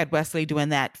 We had Wesley doing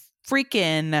that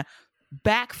freaking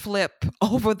backflip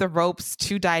over the ropes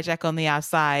to Dijak on the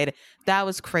outside. That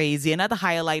was crazy. Another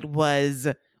highlight was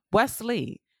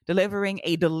Wesley delivering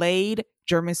a delayed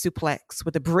German suplex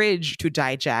with a bridge to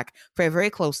Dijak for a very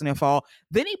close near fall.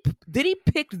 Then he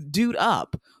picked dude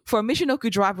up for a Michinoku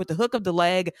drop with the hook of the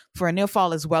leg for a near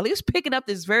fall as well. He was picking up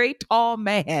this very tall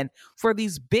man for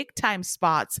these big time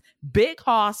spots. Big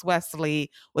Hoss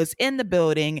Wesley was in the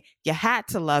building. You had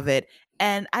to love it.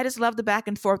 And I just love the back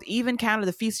and forth. Even counted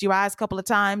the Feast Your Eyes a couple of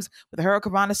times with the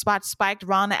Hurricanrana spot, spiked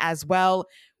Rana as well.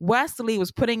 Wesley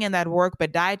was putting in that work,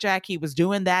 but Dijak, he was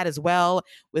doing that as well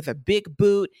with a big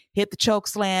boot, hit the choke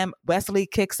slam. Wesley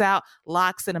kicks out,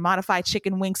 locks in a modified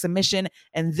chicken wing submission.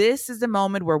 And this is the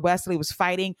moment where Wesley was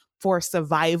fighting for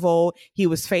survival. He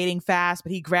was fading fast,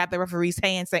 but he grabbed the referee's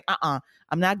hand saying,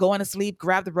 I'm not going to sleep.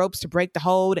 Grab the ropes to break the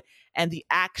hold. And the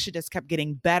action just kept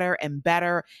getting better and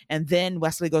better. And then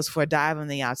Wesley goes for a dive on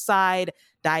the outside.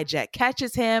 Dijak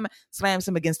catches him, slams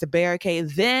him against the barricade.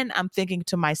 Then I'm thinking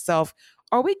to myself,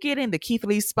 are we getting the Keith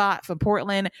Lee spot from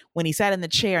Portland when he sat in the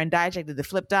chair and Dijak did the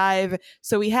flip dive?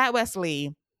 So we had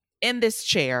Wesley in this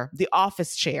chair, the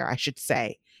office chair, I should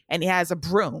say, and he has a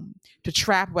broom to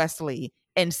trap Wesley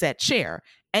in said chair.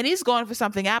 And he's going for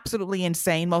something absolutely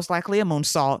insane, most likely a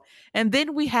moonsault. And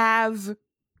then we have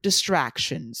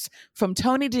distractions from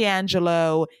Tony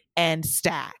D'Angelo and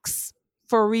Stacks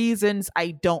for reasons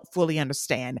I don't fully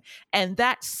understand. And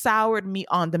that soured me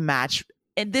on the match.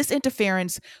 And this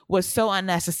interference was so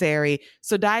unnecessary.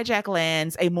 So Dijak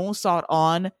lands a moonsault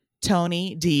on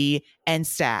Tony D and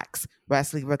Stacks.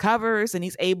 Wesley recovers and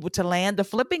he's able to land the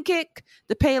flipping kick,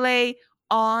 the Pele,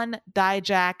 on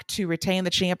Dijak to retain the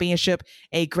championship.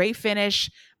 A great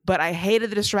finish, but I hated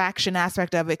the distraction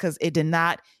aspect of it because it did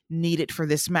not need it for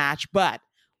this match. But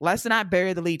let's not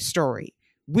bury the lead story.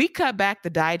 We cut back to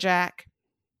Dijak.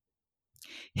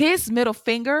 His middle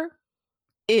finger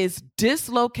is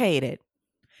dislocated.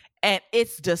 And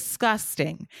it's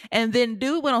disgusting. And then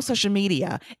dude went on social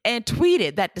media and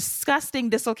tweeted that disgusting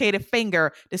dislocated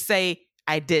finger to say,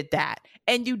 I did that.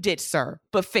 And you did, sir,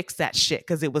 but fix that shit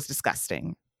because it was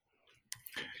disgusting.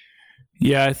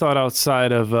 Yeah, I thought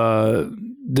outside of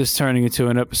this turning into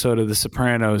an episode of The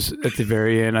Sopranos at the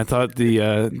very end, I thought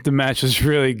the match was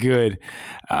really good.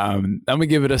 I'm gonna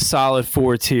give it a solid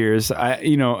 4 tiers.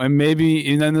 And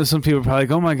maybe, and I know some people are probably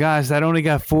like, "Oh my gosh, that only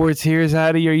got 4 tiers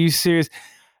out of you? Are you serious?"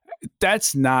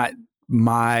 That's not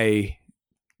my,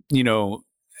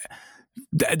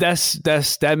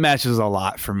 that match was a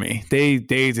lot for me. They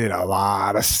did a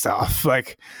lot of stuff.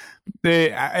 Like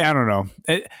I don't know.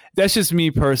 That's just me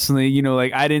personally.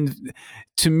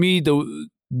 To me,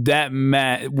 that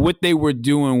match, what they were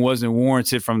doing wasn't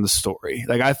warranted from the story.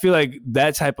 Like, I feel like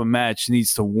that type of match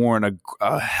needs to warrant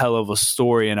a hell of a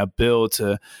story and a build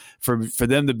for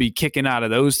them to be kicking out of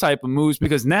those type of moves,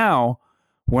 because now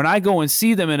when I go and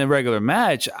see them in a regular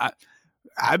match,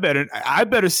 I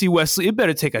better see Wesley. It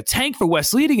better take a tank for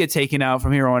Wesley to get taken out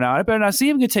from here on out. I better not see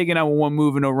him get taken out with one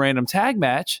move in a random tag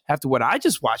match after what I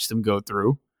just watched him go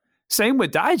through. Same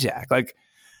with Dijak. Like,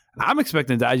 I'm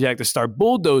expecting Dijak to start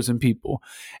bulldozing people.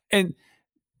 And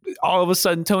all of a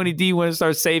sudden, Tony D wants to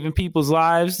start saving people's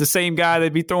lives. The same guy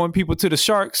that'd be throwing people to the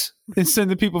sharks and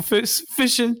sending people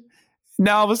fishing.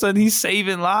 Now all of a sudden, he's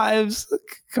saving lives.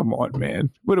 Come on,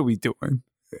 man. What are we doing?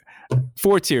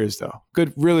 4 tiers, though.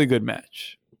 Good, really good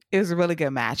match. It was a really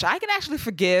good match. I can actually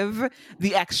forgive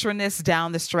the extraness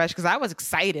down the stretch because I was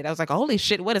excited. I was like, holy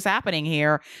shit, what is happening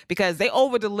here? Because they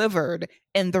over-delivered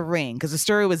in the ring because the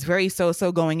story was very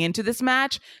so-so going into this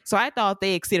match. So I thought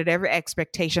they exceeded every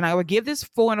expectation. I would give this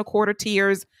 4.25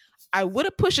 tiers. I would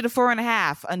have pushed it to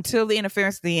 4.5 until the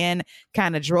interference at the end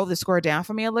kind of drove the score down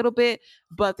for me a little bit.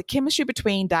 But the chemistry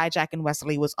between Dijak and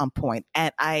Wesley was on point.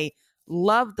 And I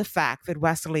love the fact that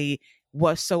Wesley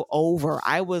was so over.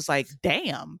 I was like,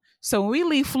 damn. So when we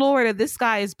leave Florida, this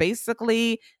guy is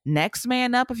basically next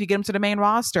man up if you get him to the main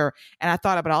roster. And I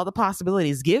thought about all the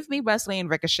possibilities. Give me Wesley and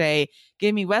Ricochet.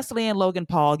 Give me Wesley and Logan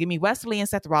Paul. Give me Wesley and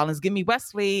Seth Rollins. Give me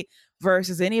Wesley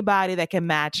versus anybody that can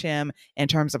match him in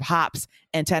terms of hops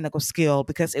and technical skill,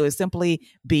 because it would simply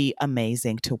be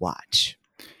amazing to watch.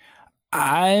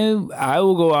 I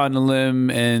will go out on a limb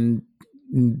and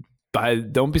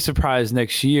don't be surprised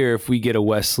next year if we get a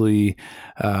Wesley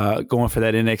going for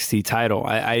that NXT title.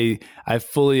 I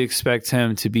fully expect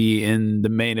him to be in the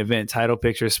main event title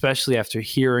picture, especially after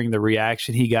hearing the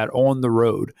reaction he got on the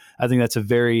road. I think that's a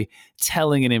very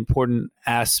telling and important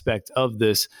aspect of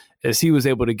this, as he was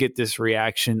able to get this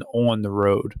reaction on the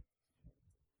road.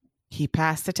 He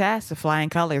passed the test. The flying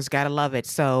colors, gotta love it.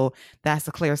 So that's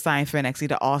a clear sign for NXT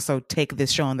to also take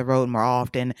this show on the road more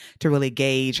often to really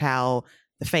gauge how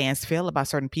the fans feel about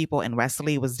certain people. And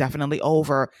Wesley was definitely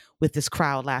over with this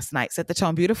crowd last night. Set the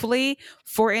tone beautifully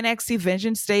for NXT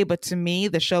Vengeance Day. But to me,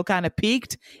 the show kind of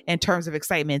peaked in terms of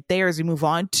excitement there as we move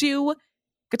on to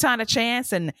Katana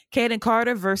Chance and Kaden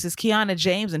Carter versus Kiana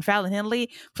James and Fallon Henley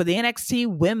for the NXT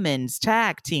Women's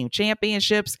Tag Team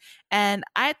Championships. And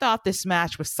I thought this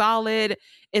match was solid.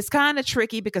 It's kind of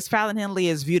tricky because Fallon Henley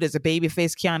is viewed as a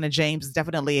babyface. Kiana James is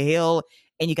definitely a heel.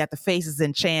 And you got the faces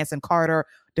in Chance and Carter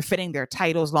defending their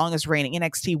titles, longest reigning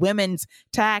NXT Women's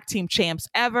Tag Team Champs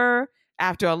ever,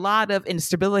 after a lot of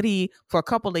instability for a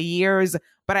couple of years.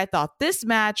 But I thought this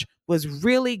match was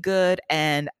really good,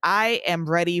 and I am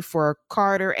ready for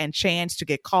Carter and Chance to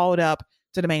get called up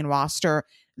to the main roster.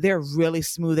 They're really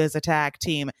smooth as a tag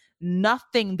team.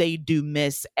 Nothing they do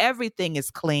miss. Everything is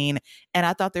clean. And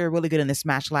I thought they were really good in this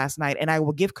match last night. And I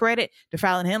will give credit to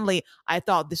Fallon Henley. I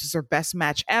thought this was her best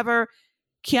match ever.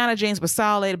 Kiana James was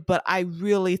solid, but I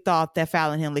really thought that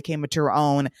Fallon Henley came into her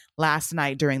own last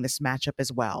night during this matchup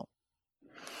as well.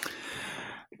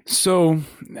 So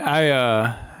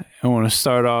I want to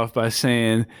start off by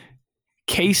saying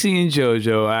Casey and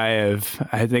JoJo.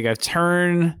 I think I've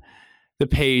turned the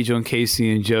page on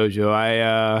Casey and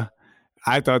JoJo.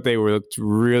 I thought they looked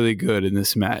really good in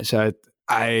this match. I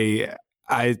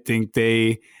think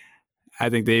they've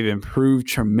improved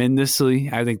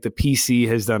tremendously. I think the PC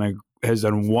has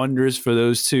done wonders for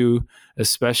those two,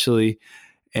 especially.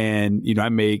 And, I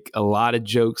make a lot of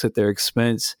jokes at their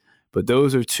expense, but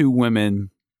those are two women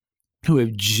who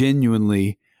have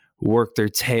genuinely worked their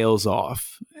tails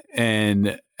off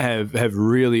and have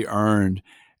really earned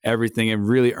everything and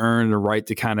really earned the right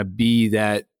to kind of be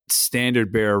that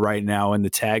standard bearer right now in the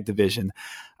tag division.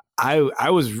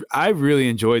 I really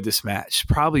enjoyed this match,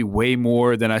 probably way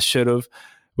more than I should have,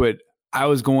 but I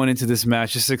was going into this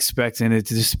match just expecting it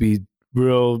to just be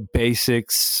real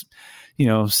basics,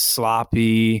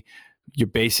 sloppy, your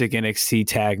basic NXT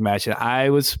tag match. And I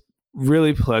was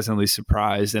really pleasantly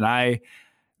surprised. And I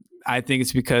think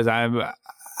it's because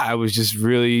I was just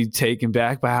really taken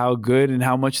back by how good and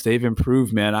how much they've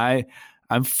improved, man.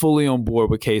 I'm fully on board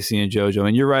with Casey and JoJo.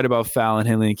 And you're right about Fallon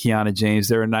Henley and Kiana James.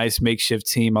 They're a nice makeshift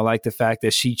team. I like the fact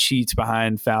that she cheats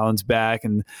behind Fallon's back,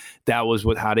 and that was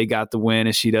how they got the win,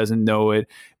 and she doesn't know it.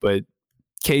 But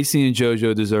Casey and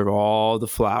JoJo deserve all the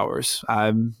flowers.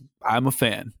 I'm a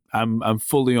fan. I'm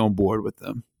fully on board with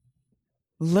them.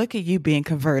 Look at you being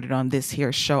converted on this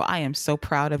here show. I am so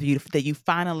proud of you that you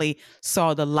finally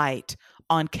saw the light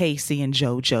on Casey and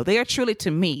JoJo. They are truly,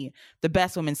 to me, the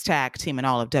best women's tag team in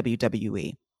all of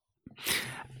WWE.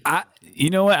 You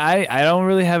know what? I don't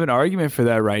really have an argument for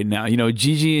that right now.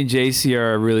 Gigi and JC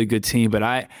are a really good team, but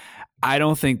I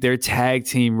don't think their tag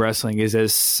team wrestling is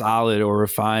as solid or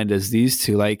refined as these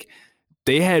two. Like,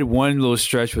 they had one little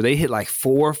stretch where they hit like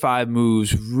 4 or 5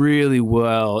 moves really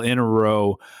well in a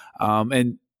row.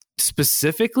 And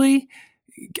specifically,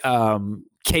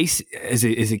 Casey, is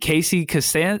it Casey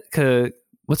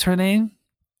what's her name?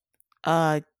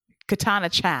 Katana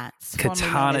Chance.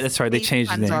 Katana, that's right. They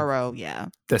changed the name. Zoro, yeah.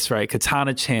 That's right.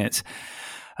 Katana Chance.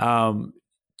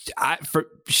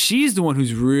 She's the one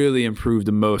who's really improved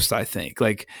the most, I think.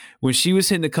 Like when she was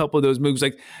hitting a couple of those moves,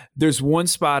 like there's one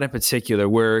spot in particular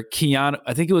where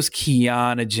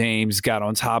Kiana James got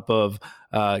on top of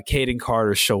Kaden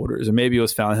Carter's shoulders, or maybe it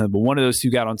was Fallon Henley, but one of those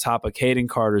two got on top of Kaden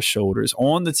Carter's shoulders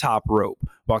on the top rope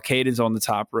while Kaden's on the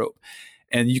top rope.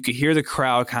 And you could hear the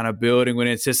crowd kind of building with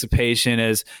anticipation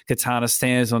as Katana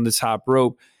stands on the top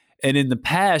rope. And in the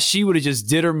past, she would have just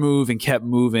did her move and kept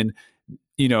moving,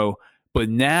 but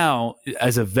now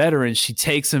as a veteran, she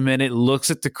takes a minute,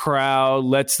 looks at the crowd,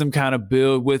 lets them kind of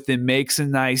build with it, makes a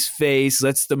nice face,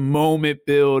 lets the moment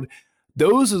build.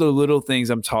 Those are the little things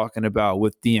I'm talking about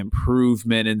with the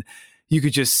improvement. And you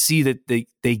could just see that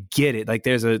they get it. Like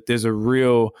there's a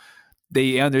real,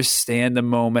 they understand the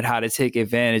moment, how to take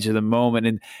advantage of the moment.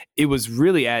 And it was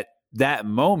really at that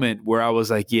moment where I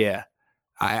was like, yeah,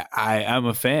 I'm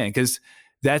a fan, because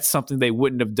that's something they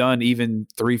wouldn't have done even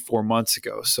 3-4 months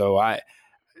ago. So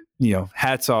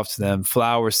hats off to them,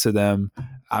 flowers to them.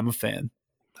 I'm a fan.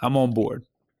 I'm on board.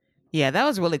 Yeah, that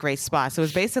was a really great spot. So it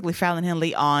was basically Fallon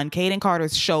Henley on Kaden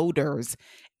Carter's shoulders,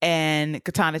 and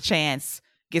Katana Chance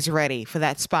gets ready for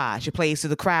that spot. She plays to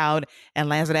the crowd and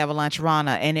lands an Avalanche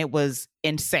Rana, and it was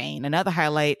insane. Another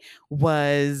highlight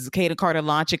was Kaden Carter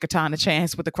launching Katana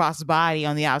Chance with the crossbody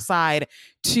on the outside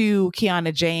to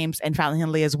Kiana James and Fallon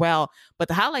Henley as well. But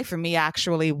the highlight for me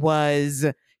actually was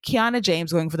Kiana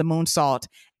James going for the moonsault,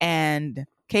 and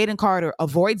Kaden Carter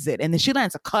avoids it, and then she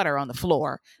lands a cutter on the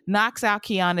floor, knocks out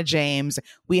Kiana James.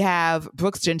 We have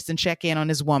Brooks Jensen check in on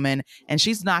his woman, and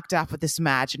she's knocked out for this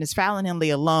match. And it's Fallon Henley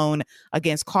alone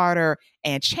against Carter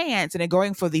and Chance, and they're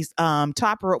going for these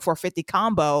top rope 450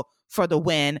 combo for the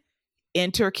win.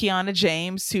 Enter Kiana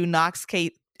James, who knocks I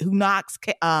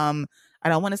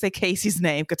don't want to say Casey's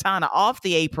name, Katana, off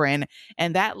the apron,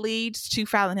 and that leads to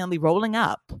Fallon Henley rolling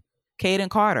up Kaden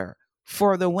Carter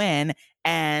for the win.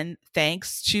 And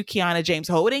thanks to Kiana James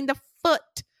holding the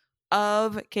foot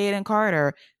of Kaden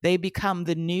Carter, they become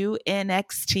the new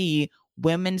NXT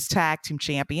Women's Tag Team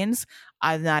Champions.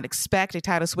 I did not expect a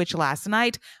title switch last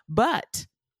night, but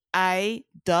I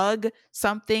dug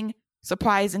something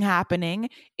surprising happening.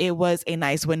 It was a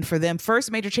nice win for them.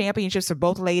 First major championships for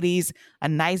both ladies, a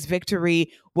nice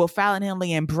victory. Will Fallon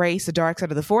Henley embrace the dark side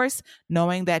of the force,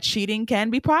 knowing that cheating can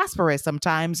be prosperous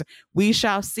sometimes? We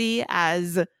shall see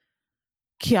as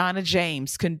Kiana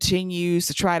James continues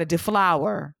to try to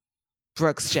deflower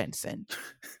Brooks Jensen.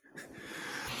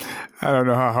 I don't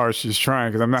know how hard she's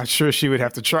trying, because I'm not sure she would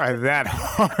have to try that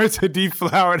hard to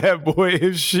deflower that boy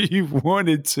if she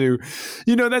wanted to.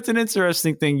 That's an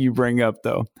interesting thing you bring up,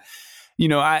 though.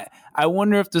 I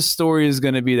wonder if the story is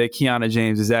going to be that Kiana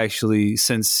James is actually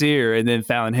sincere, and then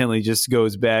Fallon Henley just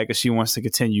goes back because she wants to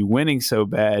continue winning so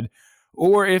bad,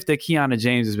 or if that Kiana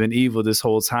James has been evil this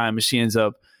whole time and she ends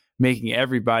up making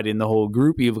everybody in the whole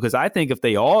group evil. Because I think if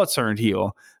they all turned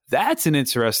heel, that's an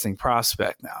interesting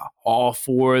prospect now. All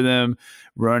four of them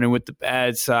running with the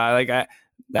bad side.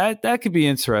 That could be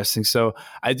interesting. So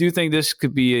I do think this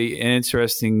could be an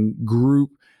interesting group,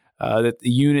 that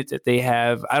the unit that they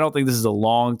have. I don't think this is a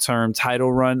long-term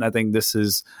title run. I think this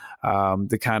is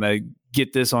to kind of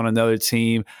get this on another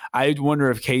team. I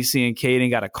wonder if Casey and Kaden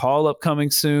got a call-up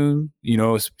coming soon,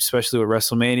 especially with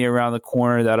WrestleMania around the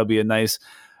corner. That'll be a nice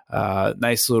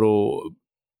little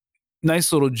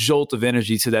jolt of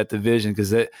energy to that division,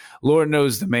 because Lord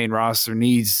knows the main roster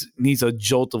needs a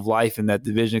jolt of life in that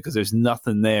division, because there's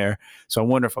nothing there. So I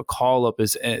wonder if a call up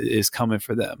is coming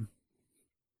for them.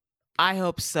 I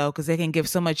hope so, because they can give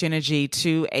so much energy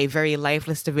to a very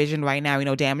lifeless division right now.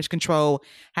 Damage Control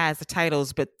has the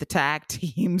titles, but the tag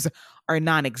teams are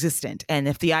non-existent. And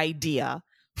if the idea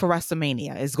for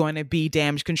WrestleMania is going to be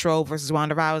Damage Control versus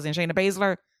Ronda Rousey and Shayna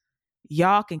Baszler,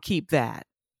 y'all can keep that.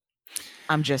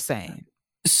 I'm just saying.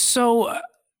 So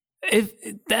if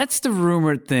that's the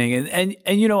rumored thing, and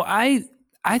I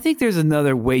think there's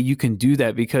another way you can do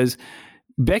that, because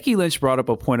Becky Lynch brought up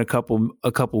a point a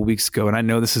couple weeks ago, and I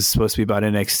know this is supposed to be about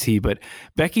NXT, but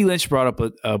Becky Lynch brought up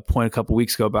a point a couple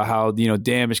weeks ago about how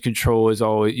Damage Control is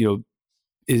always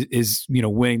is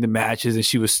winning the matches, and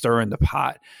she was stirring the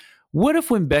pot. What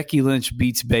if when Becky Lynch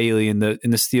beats Bayley in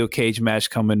the steel cage match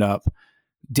coming up,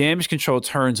 Damage Control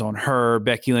turns on her,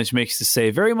 Becky Lynch makes the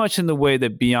save, very much in the way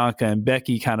that Bianca and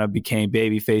Becky kind of became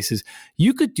baby faces.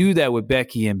 You could do that with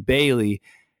Becky and Bayley.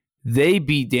 They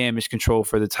beat Damage Control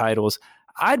for the titles.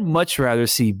 I'd much rather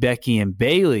see Becky and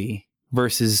Bayley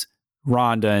versus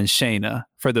Ronda and Shayna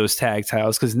for those tag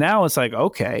titles. Because now it's like,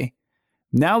 okay,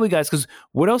 now we guys, because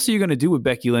what else are you going to do with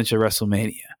Becky Lynch at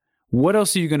WrestleMania? What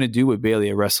else are you going to do with Bayley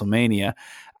at WrestleMania?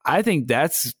 I think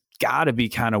that's got to be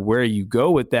kind of where you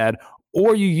go with that,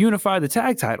 or you unify the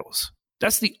tag titles.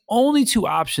 That's the only two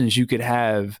options you could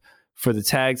have for the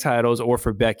tag titles or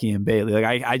for Becky and Bayley.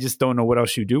 Like, I just don't know what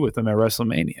else you do with them at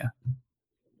WrestleMania.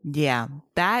 Yeah,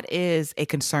 that is a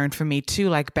concern for me too.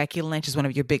 Like, Becky Lynch is one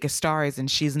of your biggest stars and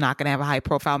she's not going to have a high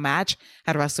profile match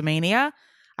at WrestleMania.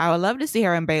 I would love to see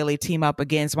her and Bayley team up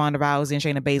against Ronda Rousey and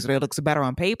Shayna Baszler. It looks better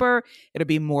on paper. It'll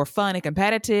be more fun and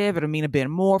competitive. It'll mean a bit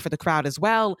more for the crowd as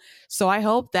well. So I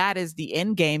hope that is the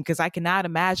end game, because I cannot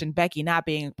imagine Becky not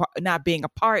being a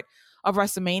part of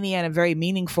WrestleMania in a very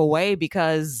meaningful way,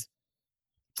 because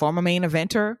former main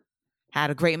eventer, had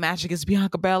a great match against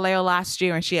Bianca Belair last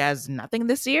year, and she has nothing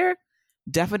this year.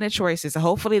 Definite choices. So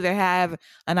hopefully they have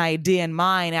an idea in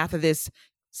mind after this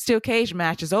steel cage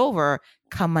match is over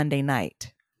come Monday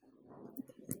night.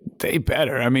 They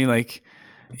better. I mean, like,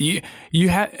 you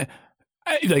have,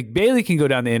 like, Bayley can go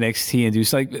down to NXT and do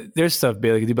like, there's stuff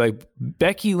Bayley can do. But like,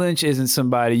 Becky Lynch isn't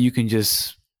somebody you can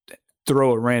just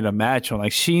throw a random match on.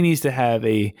 Like, she needs to have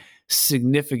a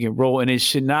significant role, and it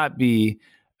should not be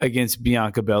against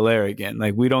Bianca Belair again.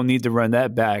 Like, we don't need to run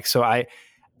that back. So I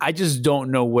just don't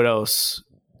know what else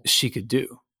she could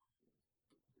do.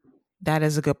 That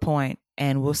is a good point.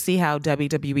 And we'll see how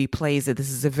WWE plays it. This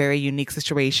is a very unique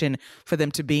situation for them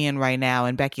to be in right now.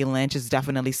 And Becky Lynch is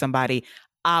definitely somebody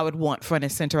I would want front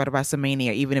and center at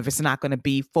WrestleMania, even if it's not going to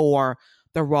be for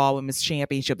the Raw Women's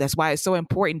Championship. That's why it's so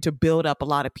important to build up a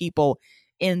lot of people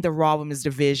in the Raw Women's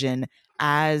division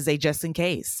as a just in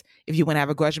case. If you want to have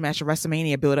a grudge match at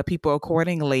WrestleMania, build up people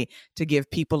accordingly to give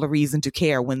people a reason to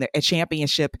care when a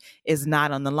championship is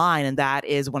not on the line. And that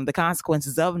is one of the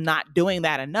consequences of not doing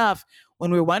that enough,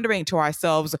 when we're wondering to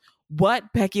ourselves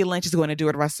what Becky Lynch is going to do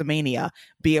at WrestleMania.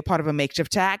 Be a part of a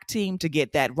makeshift tag team to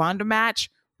get that Ronda match.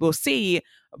 We'll see.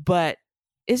 But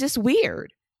it's just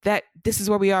weird that this is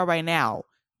where we are right now,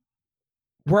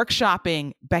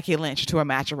 workshopping Becky Lynch to a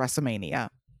match at WrestleMania.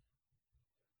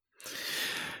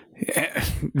 Yeah,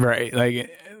 right. Like,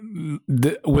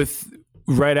 with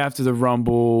right after the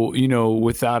Rumble, you know,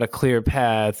 without a clear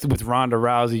path, with Ronda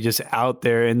Rousey just out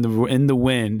there in the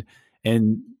wind,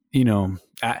 and you know,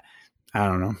 I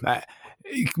don't know.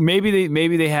 Maybe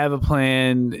they have a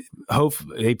plan.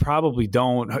 Hopefully, they probably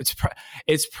don't.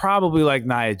 It's probably like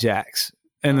Nia Jax,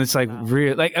 and it's like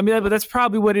real. Like, I mean, but that's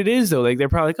probably what it is though. Like, they're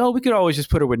probably like, oh, we could always just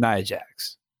put her with Nia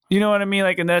Jax. You know what I mean?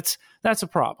 Like, and that's a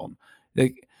problem.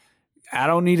 Like, I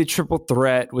don't need a triple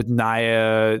threat with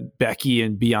Nia, Becky,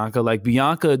 and Bianca. Like,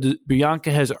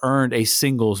 Bianca has earned a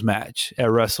singles match at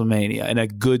WrestleMania, and a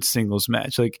good singles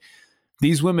match. Like,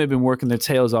 these women have been working their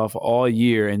tails off all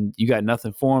year, and you got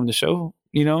nothing for them to show.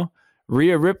 You know,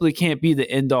 Rhea Ripley can't be the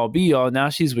end all be all. Now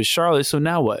she's with Charlotte, so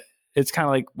now what? It's kind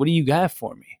of like, what do you got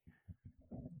for me?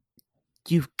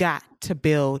 You've got to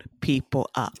build people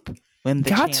up when the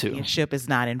championship is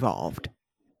not involved.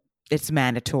 It's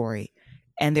mandatory.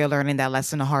 And they're learning that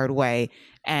lesson the hard way.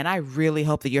 And I really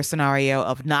hope that your scenario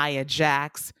of Nia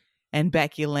Jax and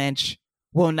Becky Lynch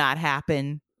will not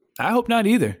happen. I hope not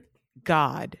either.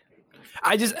 God.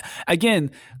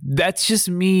 Again, that's just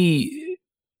me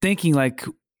thinking, like,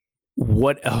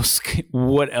 what else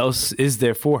is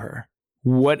there for her?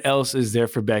 What else is there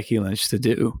for Becky Lynch to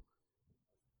do?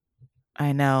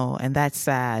 I know. And that's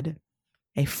sad.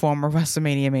 A former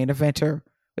WrestleMania main eventer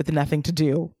with nothing to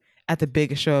do at the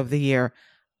biggest show of the year.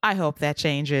 I hope that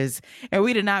changes. And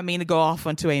we did not mean to go off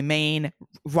onto a main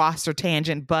roster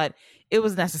tangent, but it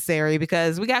was necessary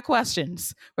because we got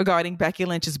questions regarding Becky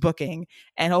Lynch's booking,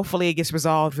 and hopefully it gets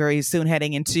resolved very soon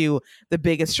heading into the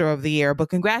biggest show of the year. But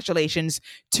congratulations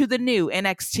to the new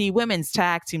NXT Women's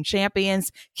Tag Team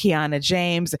Champions, Kiana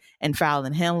James and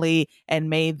Fallon Henley, and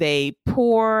may they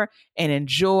pour and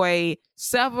enjoy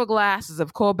several glasses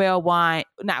of Korbel wine,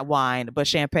 not wine, but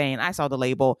champagne. I saw the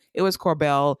label. It was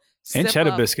Korbel. And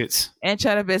cheddar biscuits. And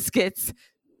cheddar biscuits.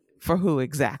 For who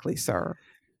exactly, sir?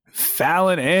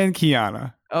 Fallon and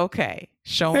Kiana. Okay.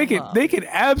 They could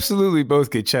absolutely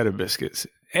both get cheddar biscuits.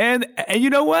 And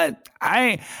you know what?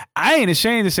 I ain't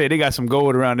ashamed to say they got some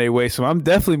gold around their waist, so I'm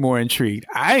definitely more intrigued.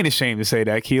 I ain't ashamed to say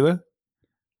that, Keela.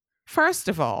 First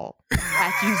of all,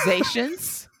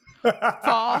 accusations.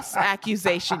 False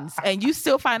accusations, and you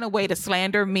still find a way to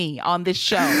slander me on this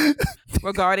show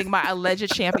regarding my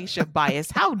alleged championship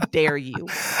bias. How dare you?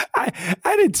 I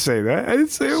didn't say that. I didn't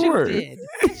say a word. Did.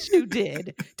 Yes, you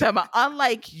did. Tell me,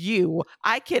 unlike you,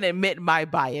 I can admit my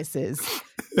biases.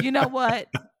 You know what?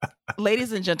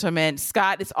 Ladies and gentlemen,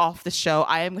 Scott is off the show.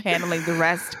 I am handling the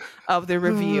rest of the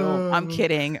review. I'm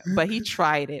kidding, but he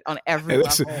tried it on every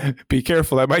level. Be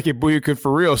careful. I might get Booyaka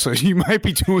for real, so you might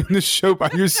be doing this show by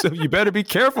yourself. You better be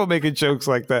careful making jokes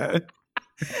like that.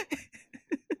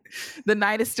 The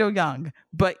night is still young,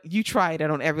 but you tried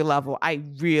it on every level. I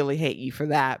really hate you for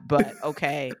that, but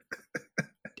okay.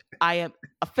 I am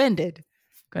offended.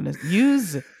 Gonna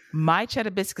use my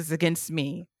cheddar biscuits against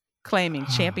me, claiming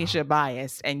championship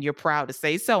bias, and you're proud to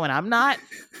say so, and I'm not.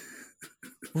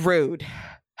 Rude.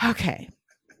 Okay.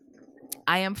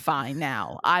 I am fine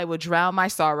now. I will drown my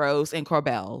sorrows in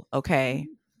Corbel, okay?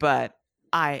 But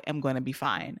I am going to be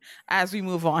fine. As we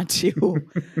move on to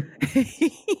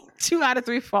 2 out of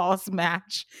 3 falls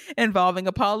match involving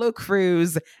Apollo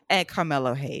Crews and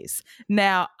Carmelo Hayes.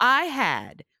 Now, I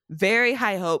had very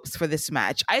high hopes for this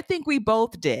match. I think we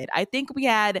both did. I think we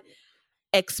had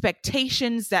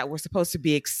expectations that were supposed to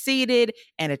be exceeded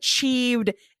and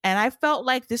achieved. And I felt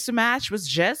like this match was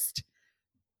just,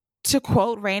 to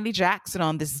quote Randy Jackson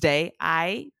on this day,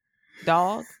 it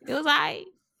was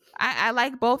I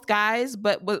like both guys,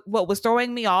 but what was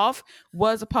throwing me off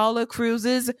was Apollo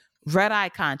Crews's red eye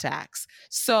contacts.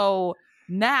 So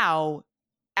now,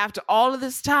 after all of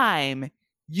this time,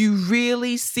 you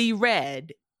really see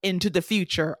red into the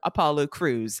future Apollo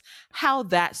Crews. How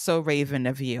that's so Raven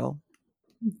of you.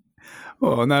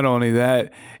 Well, not only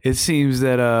that, it seems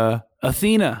that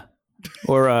Athena,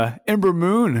 or Ember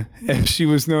Moon, as she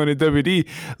was known at WD,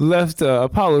 left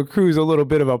Apollo Crews a little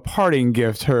bit of a parting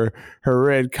gift, her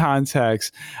red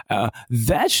contacts.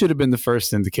 That should have been the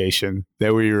first indication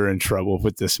that we were in trouble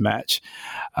with this match.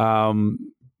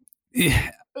 Is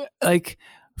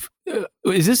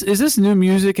this new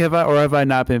music? Have I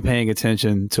not been paying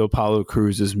attention to Apollo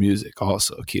Crews' music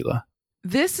also, Keela?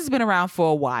 This has been around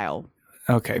for a while.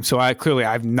 Okay, so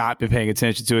I've not been paying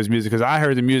attention to his music because I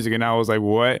heard the music and I was like,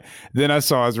 what? Then I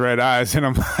saw his red eyes and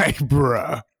I'm like,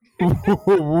 bruh,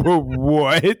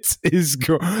 what is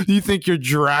going? You think you're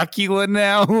Dracula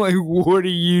now? Like, what are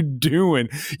you doing?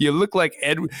 You look like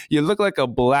a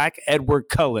black Edward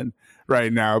Cullen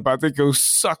right now, about to go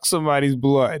suck somebody's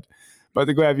blood, about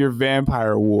to go have your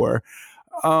vampire war.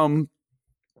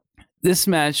 This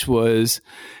match was,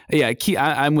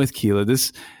 I'm with Keela.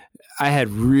 I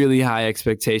had really high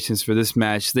expectations for this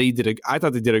match. I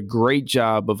thought they did a great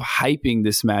job of hyping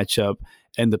this matchup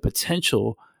and the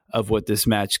potential of what this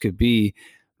match could be.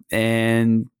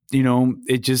 And,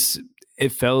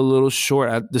 it fell a little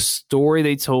short. The story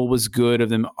they told was good, of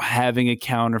them having a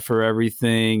counter for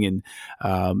everything and,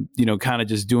 kind of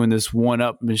just doing this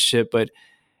one-upmanship, but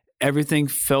everything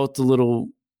felt a little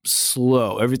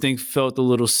slow. Everything felt a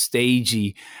little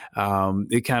stagey.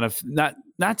 It kind of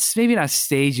maybe not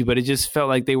stagey, but it just felt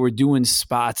like they were doing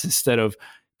spots instead of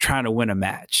trying to win a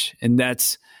match. And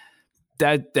that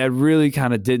really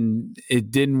kind of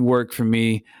didn't work for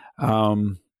me.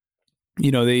 They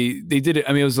did it.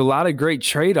 I mean, it was a lot of great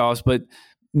trade-offs, but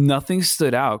nothing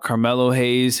stood out. Carmelo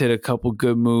Hayes hit a couple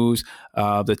good moves.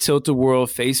 The Tilt-A-Whirl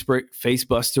face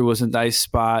buster was a nice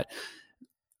spot.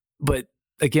 But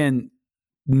again,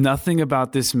 nothing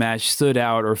about this match stood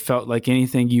out or felt like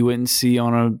anything you wouldn't see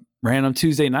on a random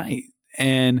Tuesday night.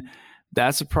 And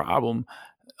that's a problem.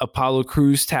 Apollo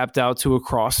Crews tapped out to a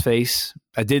crossface.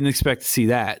 I didn't expect to see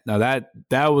that. Now that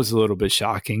was a little bit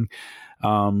shocking.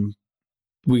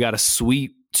 We got a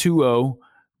sweep 2-0,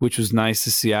 which was nice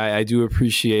to see. I do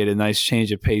appreciate a nice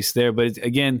change of pace there. But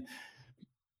again,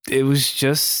 it was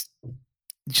just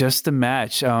a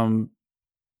match.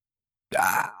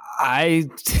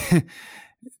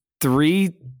 Three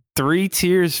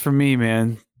tears for me,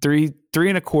 man. Three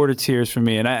and a quarter tears for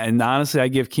me. And honestly, I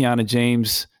give Kiana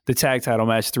James the tag title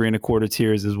match 3 1/4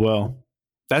 tears as well.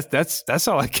 That's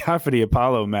all I got for the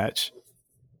Apollo match.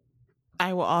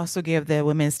 I will also give the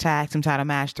women's tag team title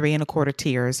match 3 1/4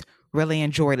 tears. Really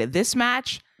enjoyed it. This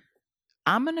match,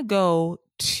 I'm gonna go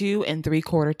 2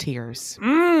 3/4 tears.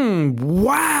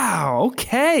 Wow.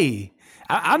 Okay.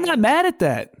 I'm not mad at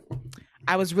that.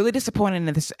 I was really disappointed in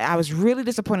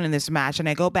this match. And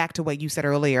I go back to what you said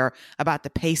earlier about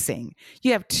the pacing.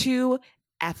 You have 2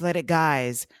 athletic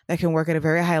guys that can work at a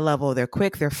very high level. They're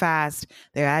quick, they're fast,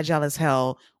 they're agile as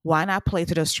hell. Why not play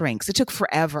to those strengths? It took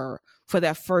forever for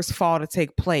that first fall to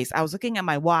take place. I was looking at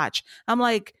my watch. I'm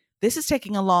like, this is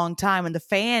taking a long time. And the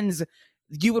fans,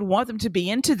 you would want them to be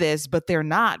into this, but they're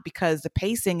not, because the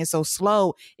pacing is so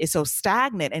slow, it's so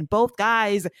stagnant. And both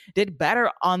guys did better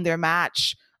on their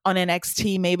match on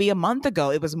NXT maybe a month ago.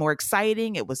 It was more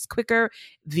exciting. It was quicker.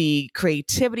 The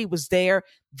creativity was there.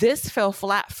 This fell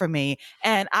flat for me.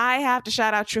 And I have to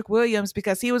shout out Trick Williams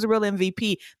because he was a real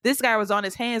MVP. This guy was on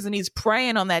his hands and he's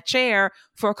praying on that chair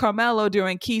for Carmelo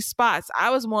during key spots. I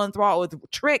was more enthralled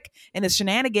with Trick and his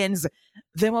shenanigans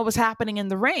than what was happening in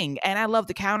the ring. And I love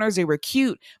the counters. They were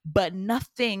cute, but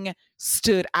nothing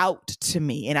stood out to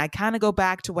me. And I kind of go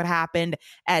back to what happened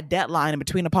at Deadline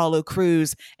between Apollo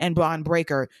Crews and Bron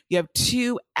Breakker. You have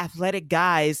two athletic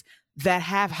guys that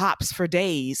have hops for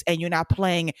days and you're not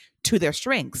playing to their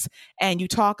strengths. And you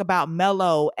talk about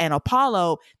Melo and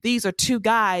Apollo. These are two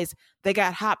guys that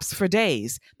got hops for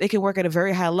days. They can work at a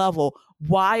very high level.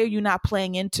 Why are you not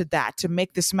playing into that to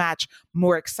make this match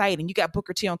more exciting? You got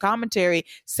Booker T on commentary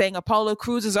saying Apollo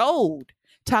Crews is old,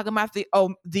 talking about the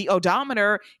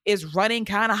odometer is running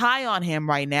kind of high on him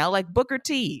right now. Like, Booker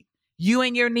T, you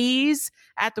and your knees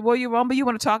at the Royal Rumble, you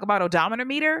want to talk about odometer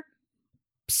meter?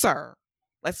 Sir,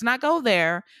 let's not go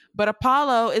there. But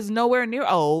Apollo is nowhere near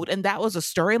old, and that was a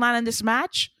storyline in this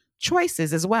match.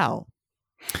 Choices as well.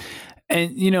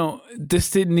 And,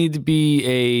 this didn't need to be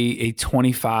a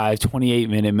 25,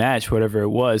 28-minute match, whatever it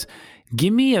was.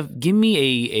 Give me a 12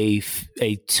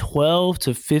 to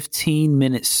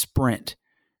 15-minute sprint.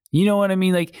 You know what I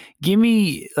mean? Like, give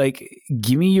me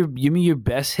your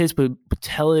best hits, but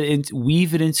tell it and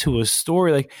weave it into a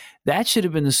story. Like, that should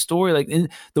have been the story. Like, and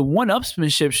the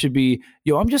one-upsmanship should be,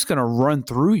 I'm just gonna run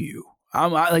through you.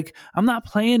 I'm not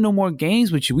playing no more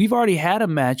games with you. We've already had a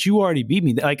match. You already beat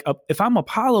me. Like, if I'm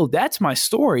Apollo, that's my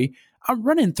story. I'm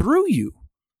running through you.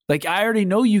 Like, I already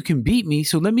know you can beat me.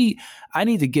 So I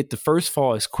need to get the first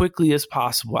fall as quickly as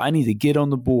possible. I need to get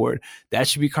on the board. That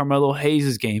should be Carmelo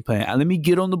Hayes' game plan. Let me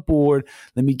get on the board.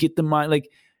 Let me get the mind.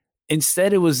 Like,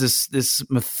 instead it was this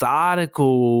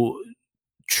methodical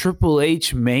Triple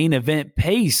H main event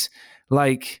pace.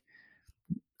 Like,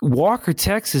 Walker,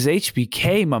 Texas,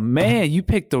 HBK, my man, you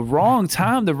picked the wrong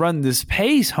time to run this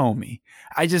pace, homie.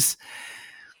 I just,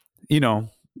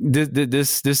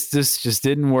 this just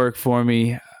didn't work for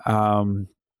me. And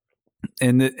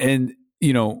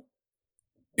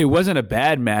it wasn't a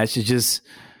bad match. It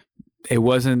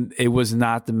was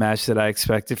not the match that I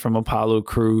expected from Apollo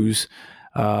Crews.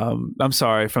 I'm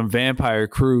sorry, from Vampire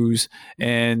Crews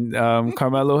and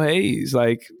Carmelo Hayes.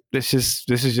 Like, this is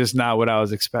just not what I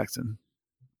was expecting.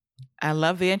 I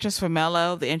love the entrance for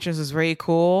Melo. The entrance is very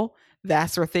cool.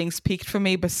 That's where things peaked for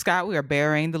me. But Scott, we are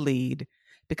burying the lead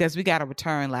because we got a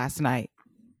return last night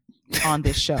on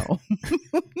this show.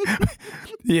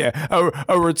 Yeah,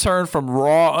 a return from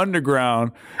Raw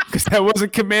Underground, because that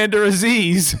wasn't Commander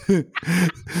Aziz.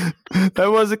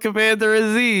 That wasn't Commander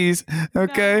Aziz.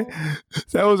 Okay, no.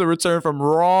 That was a return from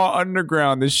Raw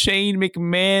Underground, the Shane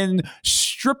McMahon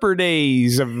stripper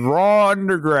days of Raw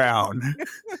Underground.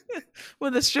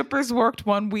 Well, the strippers worked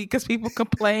one week because people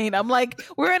complain. I'm like,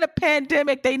 we're in a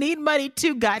pandemic. They need money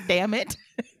too, goddammit.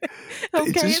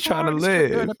 Okay, just it's trying to hard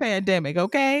live during a pandemic.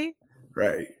 Okay,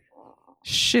 right.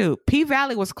 Shoot,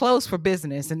 P-Valley was closed for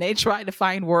business and they tried to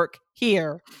find work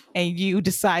here and you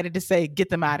decided to say, get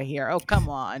them out of here. Oh, come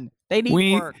on. They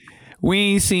need work. We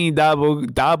ain't seen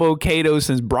Dabo Kato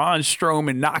since Braun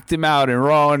Strowman knocked him out in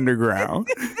Raw Underground.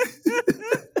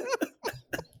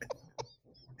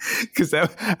 Because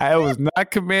I was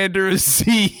not Commander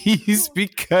Aziz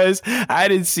because I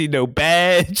didn't see no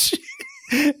badge.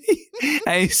 I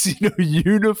ain't see no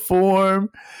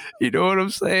uniform. You know what I'm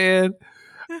saying?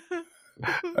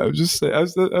 I'm just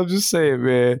saying,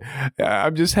 man.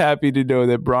 I'm just happy to know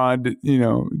that Braun,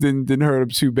 didn't hurt him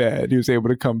too bad. He was able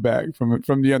to come back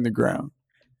from the underground.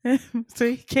 So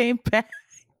he came back.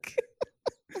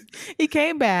 He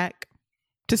came back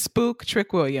to spook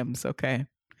Trick Williams. Okay.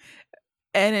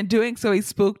 And in doing so, he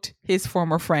spooked his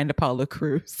former friend, Apollo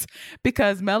Crews,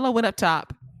 because Melo went up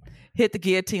top, hit the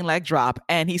guillotine leg drop,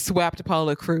 and he swept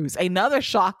Apollo Crews. Another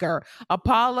shocker.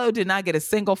 Apollo did not get a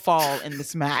single fall in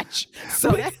this match.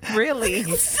 So that's really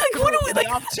what are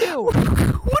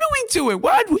we doing?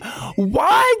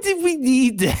 Why did we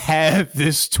need to have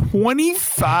this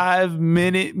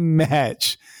 25-minute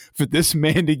match for this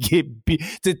man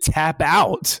to tap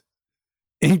out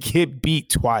and get beat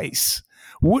twice?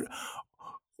 What?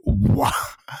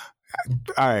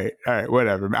 All right,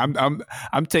 whatever.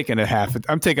 I'm taking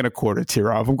a quarter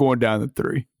tier off. I'm going down to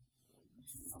 3.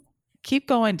 Keep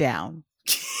going down.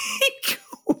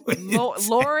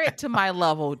 Lower it to my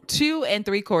level, 2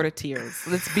 3/4 tiers.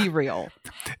 Let's be real.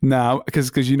 No,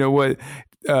 because you know what,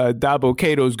 Dabo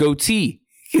Kato's goatee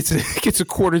gets a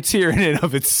quarter tier in and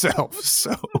of itself.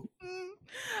 So.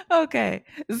 Okay.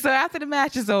 So after the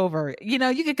match is over, you know,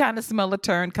 you can kind of smell a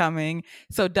turn coming.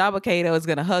 So Dabba-Kato is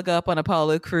going to hug up on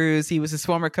Apollo Crews. He was his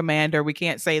former commander. We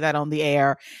can't say that on the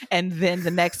air. And then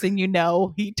the next thing you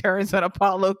know, he turns on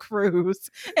Apollo Crews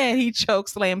and he choke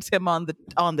slams him on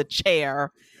the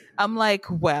chair. I'm like,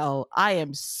 well, I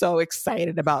am so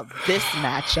excited about this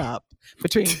matchup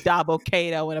between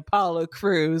Dabba-Kato and Apollo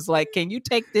Crews. Like, can you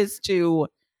take this to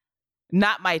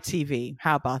not my TV?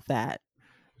 How about that?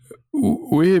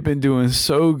 We have been doing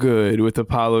so good with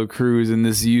Apollo Crews in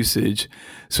this usage.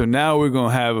 So now we're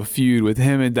going to have a feud with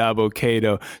him and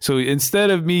Dabba-Kato. So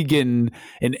instead of me getting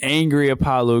an angry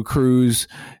Apollo Crews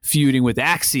feuding with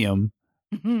Axiom,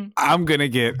 I'm going to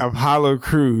get Apollo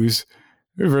Crews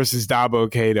versus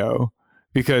Dabba-Kato,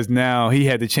 because now he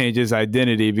had to change his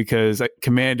identity because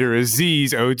Commander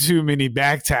Aziz owed too many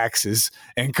back taxes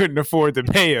and couldn't afford to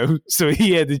pay him. So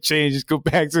he had to go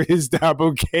back to his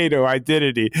Dabba-Kato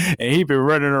identity. And he'd been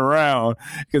running around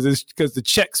because the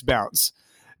checks bounce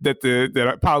that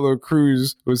Apollo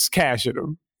Crews was cashing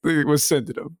him, was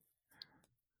sending him.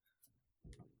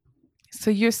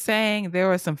 So you're saying there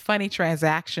were some funny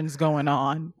transactions going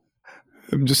on?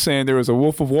 I'm just saying there was a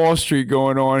Wolf of Wall Street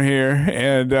going on here,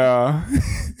 and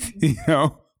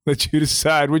let you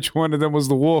decide which one of them was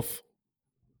the wolf.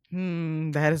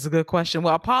 That is a good question.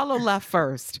 Well, Apollo left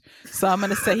first, so I'm going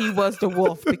to say he was the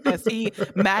wolf because he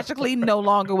magically no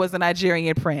longer was a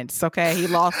Nigerian prince. Okay, he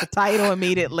lost the title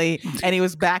immediately, and he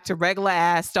was back to regular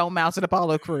ass stone mounted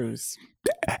Apollo Crews.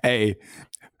 Hey,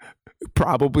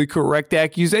 probably correct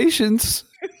accusations.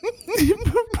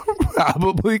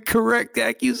 Probably correct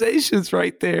accusations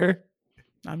right there.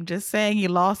 I'm just saying he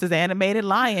lost his animated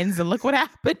lions, and look what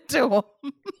happened to him.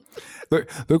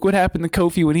 Look what happened to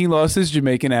Kofi when he lost his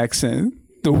Jamaican accent.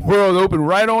 The world opened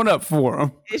right on up for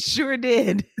him. It sure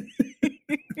did.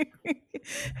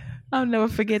 I'll never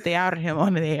forget they outed him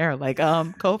on the air. Like,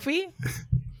 Kofi,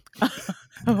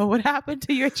 what happened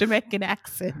to your Jamaican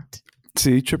accent?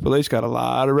 See, Triple H got a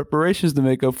lot of reparations to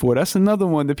make up for. That's another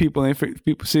one that people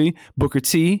see. Booker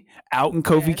T out in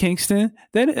Kofi Kingston.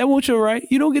 That won't you right.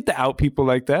 You don't get to out people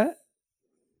like that.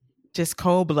 Just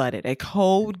cold-blooded, a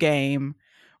cold game,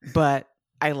 but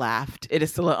I laughed. It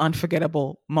is still an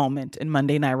unforgettable moment in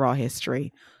Monday Night Raw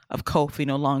history of Kofi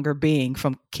no longer being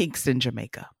from Kingston,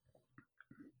 Jamaica.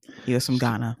 He was from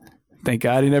Ghana. Thank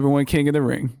God he never won King of the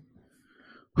Ring.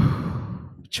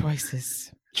 Choices.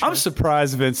 I'm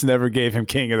surprised Vince never gave him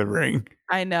King of the Ring.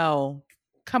 I know.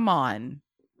 Come on.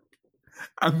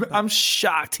 I'm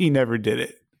shocked he never did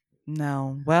it.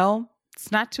 No. Well, it's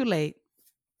not too late.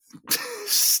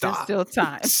 Stop. There's still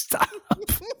time.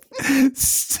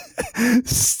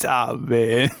 Stop,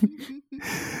 man.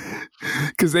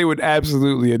 Because they would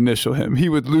absolutely initial him. He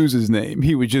would lose his name.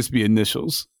 He would just be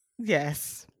initials.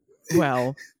 Yes.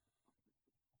 Well,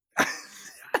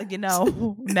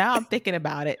 now I'm thinking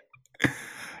about it.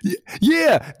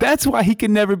 Yeah, that's why he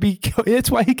can never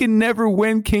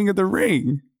win King of the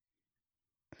Ring.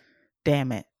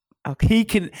 Damn it.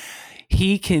 Okay.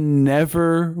 He can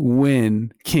never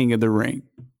win King of the Ring.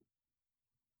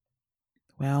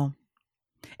 Well,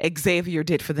 Xavier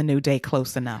did for the New Day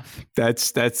close enough.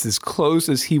 That's as close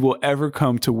as he will ever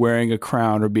come to wearing a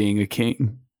crown or being a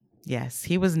king. Yes,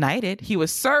 he was knighted. He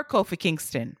was Sir Kofi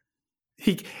Kingston.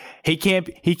 He can't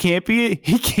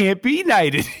be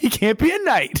knighted. He can't be a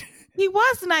knight. He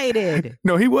was knighted.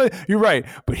 No, he was. You're right,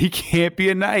 but he can't be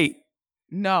a knight.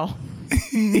 No,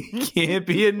 he can't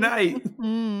be a knight.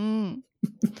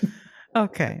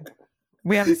 Okay,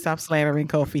 we have to stop slandering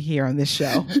Kofi here on this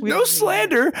show. No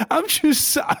slander. I'm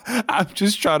just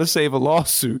trying to save a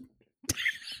lawsuit.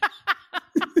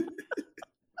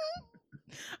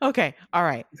 Okay. All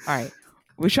right.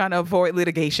 We're trying to avoid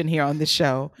litigation here on this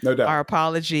show. No doubt. Our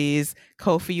apologies.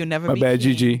 Kofi, you'll never My be bad,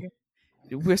 king. Gigi.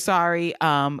 We're sorry.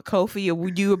 Kofi, you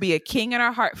will be a king in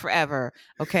our heart forever.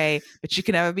 Okay. But you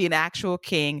can never be an actual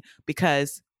king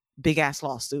because big ass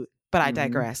lawsuit. But I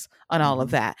digress on all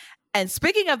of that. And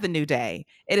speaking of the New Day,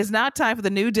 it is now time for the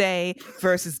New Day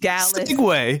versus Gallus.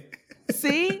 Segue.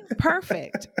 See?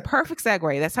 Perfect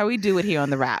segue. That's how we do it here on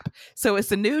The Wrap. So it's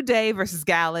the New Day versus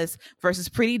Gallus versus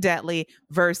Pretty Deadly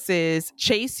versus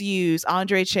Chase Hughes,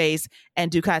 Andre Chase, and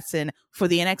Duke Hudson for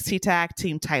the NXT Tag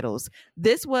Team titles.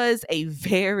 This was a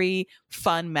very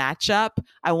fun matchup.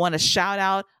 I want to shout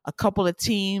out a couple of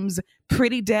teams.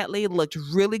 Pretty Deadly looked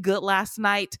really good last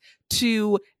night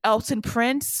to Elton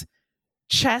Prince.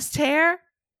 Chest hair,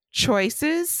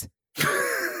 choices,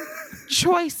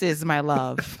 my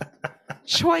love,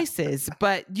 choices.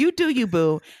 But you do you,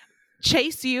 boo.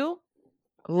 Chase you,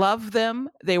 love them.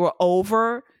 They were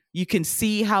over You can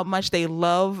see how much they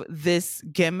love this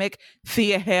gimmick.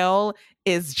 Thea Hale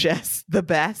is just the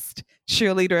best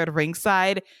cheerleader at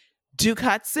ringside. Duke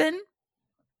Hudson,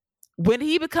 when did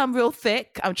he become real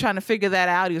thick? I'm trying to figure that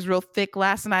out. He was real thick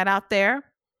last night out there.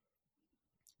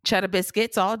 Cheddar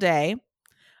biscuits all day.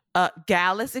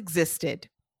 Gallus existed.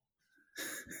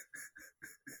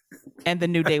 And the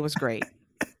New Day was great.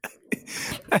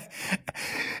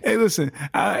 Hey, listen,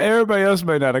 everybody else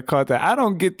might not have caught that. I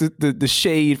don't get the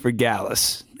shade for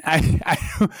Gallus. I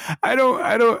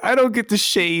don't get the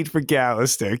shade for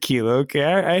Gallus there, Kilo. Okay,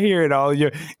 I hear it all.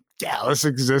 Your Gallus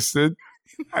existed.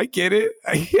 I get it.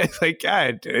 It's like,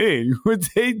 God dang, what'd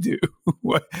they do?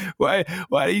 Why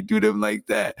do you do them like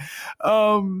that?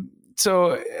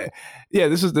 So yeah,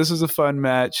 this was a fun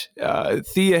match.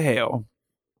 Thea Hale.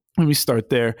 Let me start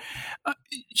there.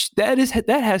 That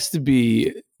has to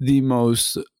be the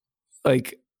most,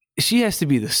 like, she has to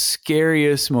be the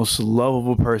scariest, most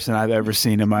lovable person I've ever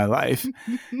seen in my life,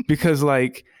 because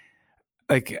like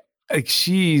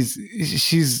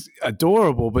she's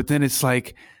adorable, but then it's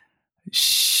like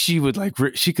she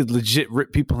could legit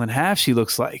rip people in half. She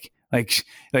looks like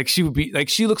she would be like,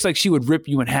 she looks like she would rip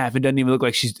you in half. It doesn't even look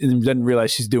like doesn't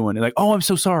realize she's doing it. Like, oh, I'm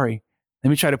so sorry. Let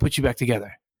me try to put you back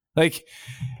together. Like,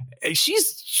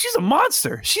 she's a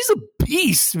monster. She's a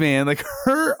beast, man. Like,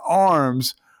 her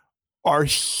arms are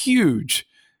huge.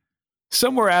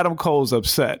 Somewhere Adam Cole's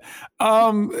upset.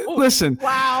 Listen.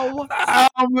 Wow.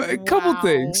 A couple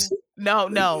things.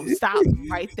 No, stop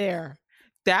right there.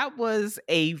 That was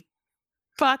a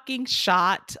fucking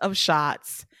shot of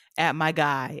shots at my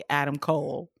guy, Adam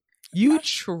Cole. You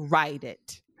tried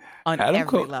it on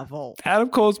every level. Adam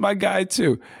Cole's my guy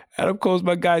too.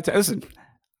 Listen,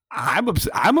 I'm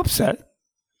upset,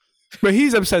 but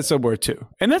he's upset somewhere too,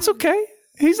 and that's okay.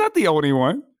 He's not the only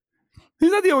one.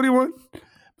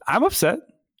 I'm upset,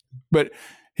 but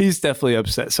he's definitely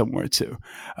upset somewhere too.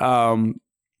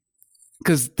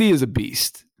 Because Thea's a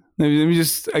beast. Let me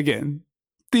just, again,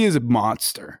 Thea's a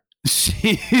monster.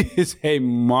 She is a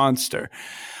monster.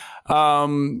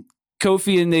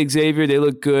 Kofi and Xavier, they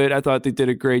look good. I thought they did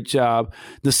a great job.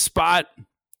 The spot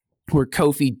where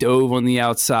Kofi dove on the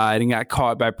outside and got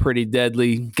caught by Pretty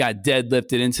Deadly, got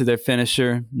deadlifted into their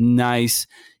finisher. Nice.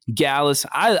 Gallus,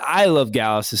 I love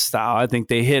Gallus' style. I think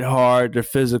they hit hard. They're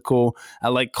physical. I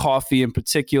like Coffee in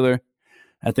particular.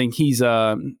 I think he's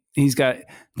got,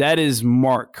 that is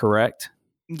Mark, correct?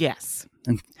 Yes.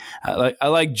 I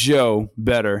like Joe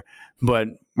better, but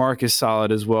Mark is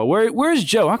solid as well. Where's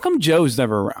Joe? How come Joe's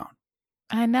never around?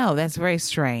 I know, that's very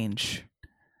strange.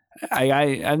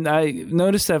 I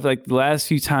noticed that like the last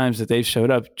few times that they've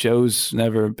showed up, Joe's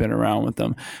never been around with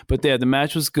them. But yeah, the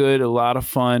match was good, a lot of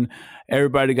fun.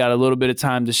 Everybody got a little bit of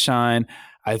time to shine.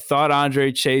 I thought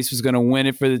Andre Chase was going to win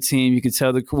it for the team. You could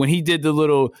tell when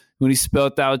he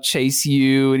spelled out Chase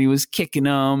U and he was kicking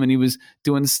them and he was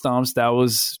doing the stomps.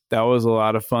 That was a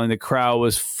lot of fun. The crowd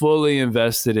was fully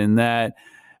invested in that.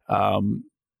 Yeah,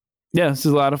 this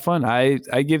is a lot of fun. I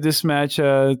give this match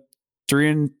three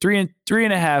and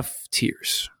a half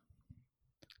tiers.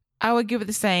 I would give it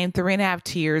the same, 3.5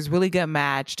 tiers. Really good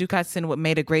match. Duke Hudson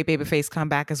made a great babyface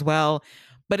comeback as well,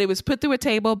 but it was put through a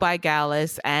table by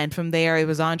Gallus, and from there it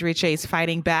was Andre Chase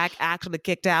fighting back, actually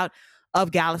kicked out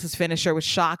of Gallus's finisher, which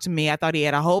shocked me. I thought he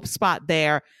had a hope spot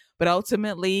there, but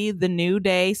ultimately the New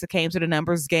Day succumbed to the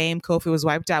numbers game. Kofi was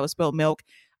wiped out with spilled milk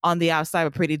on the outside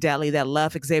of Pretty Deadly that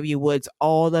left Xavier Woods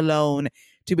all alone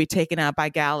to be taken out by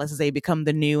Gallus as they become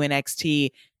the new NXT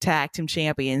Tag Team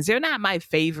Champions. They're not my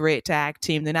favorite tag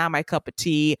team. They're not my cup of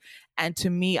tea. And to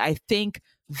me, I think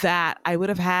that I would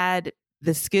have had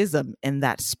the Schism in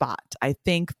that spot. I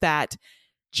think that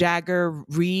Jagger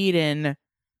Reed and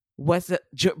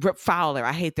Rip Fowler,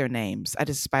 I hate their names. I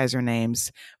despise their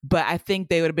names. But I think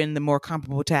they would have been the more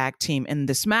comparable tag team in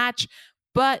this match.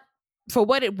 But for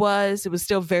what it was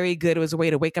still very good. It was a way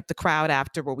to wake up the crowd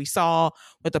after what we saw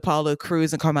with Apollo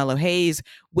Crews and Carmelo Hayes,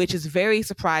 which is very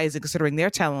surprising considering their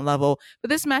talent level. But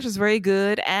this match was very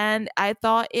good, and I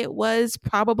thought it was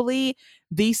probably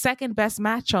the second best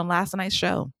match on last night's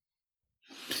show.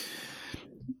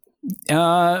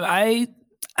 I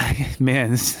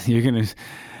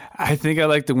think I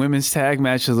like the women's tag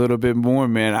match a little bit more,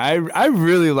 man. I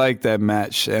really like that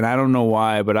match, and I don't know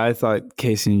why, but I thought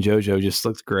Casey and JoJo just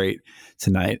looked great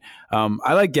tonight.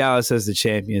 I like Gallus as the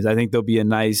champions. I think they'll be a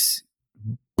nice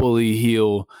bully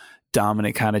heel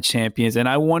dominant kind of champions. And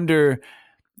I wonder,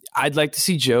 I'd like to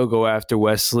see Joe go after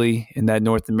Wesley in that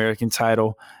North American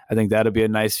title. I think that'll be a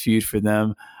nice feud for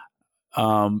them.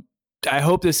 I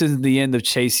hope this isn't the end of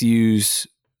Chase U's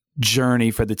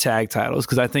journey for the tag titles,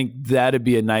 because I think that'd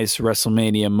be a nice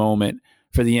WrestleMania moment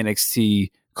for the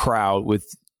NXT crowd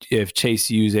with if Chase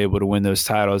U is able to win those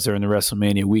titles during the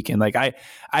WrestleMania weekend. Like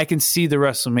I can see the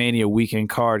WrestleMania weekend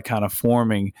card kind of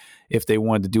forming if they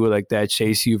wanted to do it like that.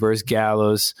 Chase U versus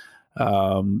Gallows.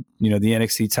 The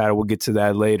NXT title, we'll get to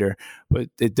that later, but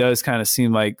it does kind of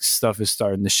seem like stuff is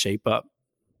starting to shape up.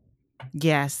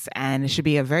 Yes, and it should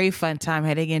be a very fun time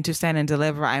heading into Stand and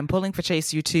Deliver. I'm pulling for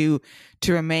Chase U2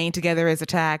 to remain together as a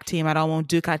tag team. I don't want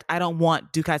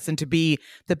Duke Hudson to be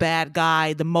the bad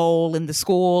guy, the mole in the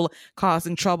school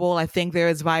causing trouble. I think there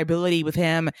is viability with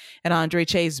him and Andre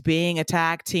Chase being a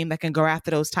tag team that can go after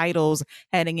those titles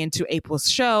heading into April's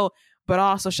show. But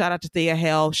also shout out to Thea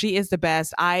Hale. She is the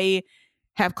best. I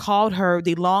have called her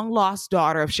the long-lost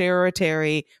daughter of Shara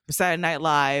Terry for Saturday Night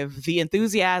Live. The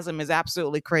enthusiasm is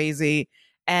absolutely crazy,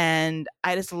 and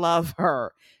I just love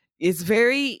her. It's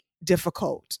very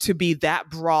difficult to be that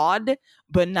broad,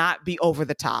 but not be over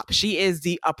the top. She is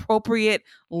the appropriate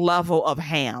level of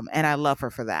ham, and I love her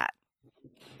for that.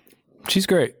 She's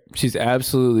great. She's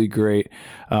absolutely great.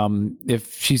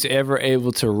 If she's ever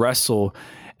able to wrestle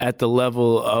at the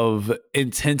level of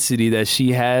intensity that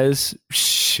she has,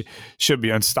 should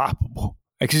be unstoppable.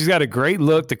 Like, she's got a great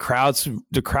look. The crowd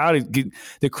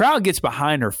gets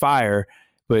behind her fire.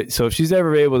 But so if she's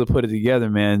ever able to put it together,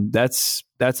 man, that's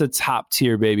a top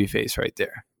tier babyface right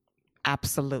there.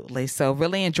 Absolutely. So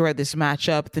really enjoyed this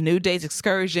matchup. The New Day's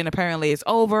excursion apparently is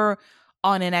over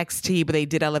on NXT, but they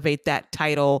did elevate that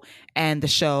title and the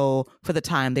show for the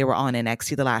time they were on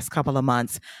NXT the last couple of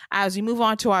months. As we move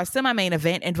on to our semi-main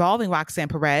event involving Roxanne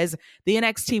Perez, the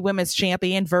NXT Women's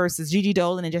Champion versus Gigi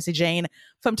Dolan and Jessie Jane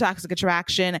from Toxic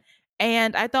Attraction.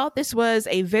 And I thought this was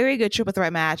a very good triple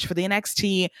threat match for the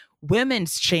NXT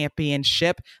Women's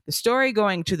Championship. The story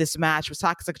going to this match was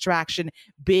Toxic Attraction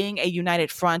being a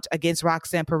united front against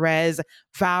Roxanne Perez,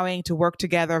 vowing to work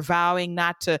together, vowing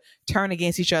not to turn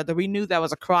against each other. We knew that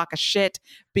was a crock of shit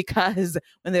because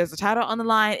when there's a title on the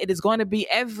line, it is going to be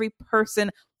every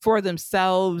person for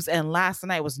themselves. And last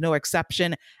night was no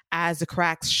exception, as the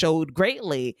cracks showed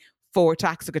greatly for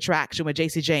Toxic Attraction, with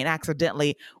Jessie Jane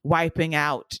accidentally wiping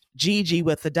out Gigi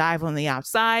with the dive on the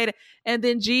outside. And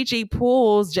then Gigi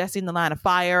pulls Jessie in the line of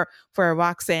fire for a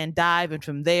Roxanne dive. And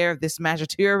from there, this match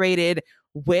deteriorated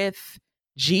with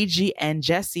Gigi and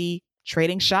Jessie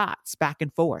trading shots back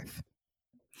and forth.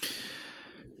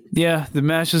 Yeah, the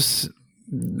match was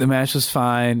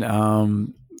fine.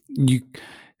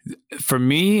 For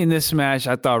me in this match,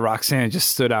 I thought Roxanne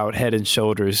just stood out head and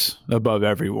shoulders above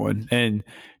everyone. And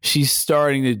she's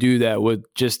starting to do that with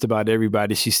just about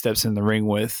everybody she steps in the ring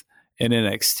with in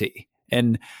NXT.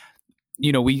 And,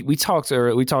 we talked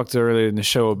earlier in the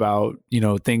show about,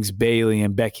 things Bayley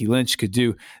and Becky Lynch could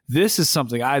do. This is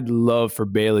something I'd love for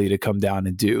Bayley to come down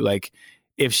and do. Like,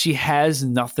 if she has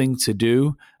nothing to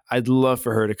do, I'd love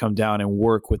for her to come down and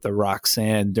work with the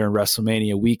Roxanne during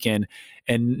WrestleMania weekend.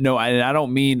 And no, I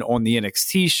don't mean on the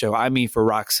NXT show. I mean for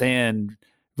Roxanne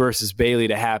versus Bayley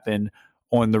to happen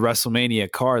on the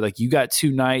WrestleMania card. Like, you got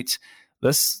 2 nights.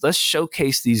 Let's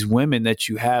showcase these women that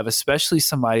you have, especially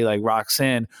somebody like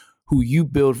Roxanne, who you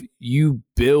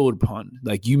build upon.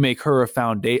 Like, you make her a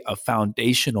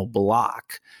foundational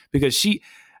block, because she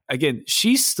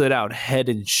stood out head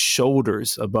and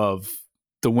shoulders above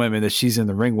the women that she's in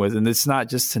the ring with. And it's not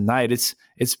just tonight.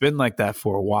 It's been like that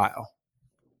for a while.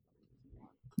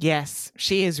 Yes,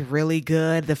 she is really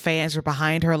good. The fans were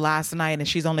behind her last night, and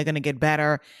she's only going to get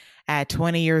better at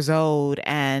 20 years old.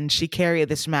 And she carried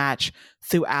this match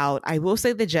throughout. I will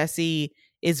say that Jessie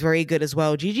is very good as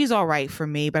well. Gigi's all right for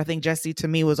me, but I think Jessie, to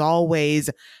me, was always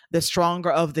the stronger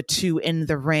of the two in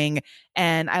the ring.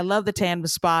 And I love the tandem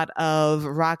spot of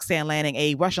Roxanne landing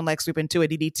a Russian leg sweep into a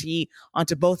DDT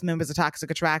onto both members of Toxic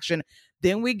Attraction.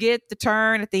 Then we get the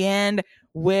turn at the end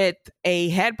with a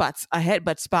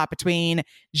headbutt spot between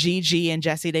Gigi and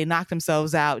Jessie. They knock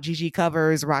themselves out. Gigi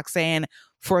covers Roxanne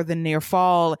for the near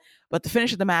fall. But the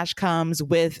finish of the match comes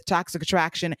with Toxic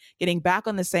Attraction getting back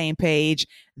on the same page.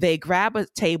 They grab a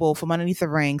table from underneath the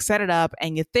ring, set it up,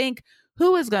 and you think,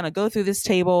 who is going to go through this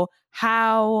table?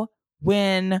 How,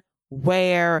 when,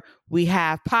 where? We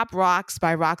have Pop Rocks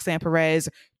by Roxanne Perez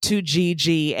to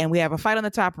Gigi, and we have a fight on the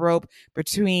top rope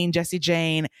between Jessie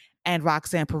Jane and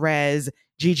Roxanne Perez.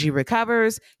 Gigi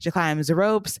recovers, she climbs the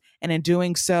ropes, and in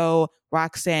doing so,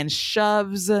 Roxanne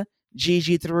shoves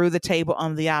Gigi through the table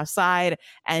on the outside,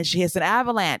 and she hits an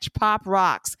avalanche Pop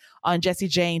Rocks on Jessie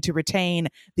Jane to retain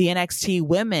the NXT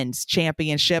Women's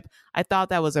Championship. I thought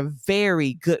that was a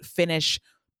very good finish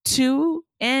to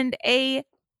end a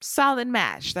solid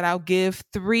match that I'll give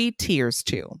 3 tiers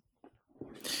to.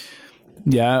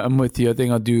 Yeah, I'm with you. I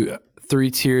think I'll do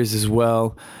 3 tiers as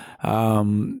well.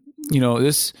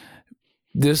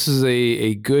 This is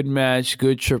a good match,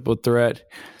 good triple threat.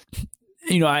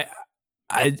 You know,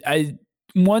 I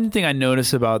one thing I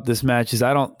notice about this match is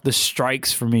the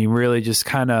strikes for me really just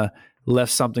kind of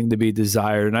left something to be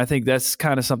desired. And I think that's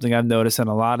kind of something I've noticed in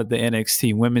a lot of the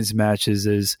NXT women's matches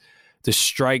is the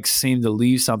strikes seem to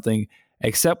leave something,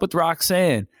 except with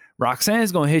Roxanne.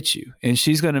 Roxanne's going to hit you, and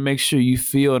she's going to make sure you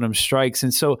feel them strikes.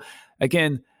 And so,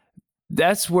 again,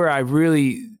 that's where I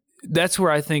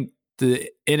think the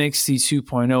NXT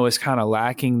 2.0 is kind of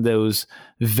lacking those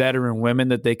veteran women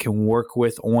that they can work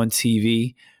with on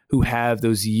TV who have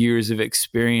those years of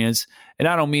experience. And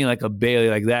I don't mean like a Bayley,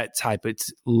 like that type of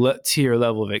tier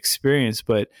level of experience,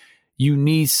 but you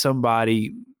need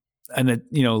somebody,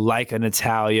 like a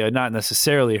Natalya, not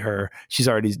necessarily her. She's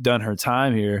already done her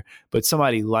time here, but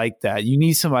somebody like that. You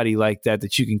need somebody like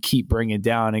that you can keep bringing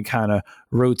down and kind of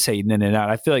rotating in and out.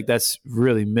 I feel like that's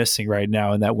really missing right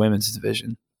now in that women's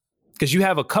division. Because you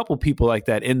have a couple people like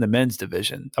that in the men's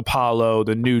division, Apollo,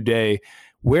 the New Day.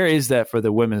 Where is that for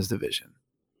the women's division?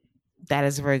 That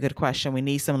is a very good question. We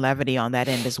need some levity on that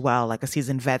end as well, like a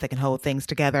seasoned vet that can hold things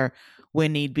together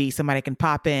when need be. Somebody can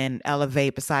pop in,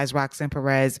 elevate besides Roxanne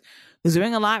Perez, who's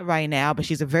doing a lot right now, but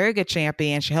she's a very good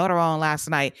champion. She held her own last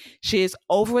night. She is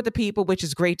over with the people, which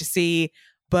is great to see,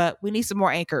 but we need some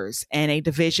more anchors and a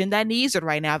division that needs it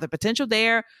right now. The potential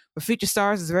there for future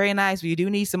stars is very nice, but you do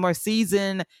need some more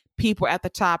seasoned people at the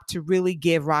top to really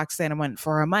give Roxanne a run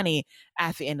for her money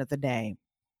at the end of the day.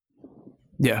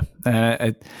 Yeah,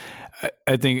 I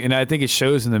think it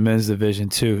shows in the men's division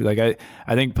too. Like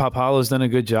I think Apollo's done a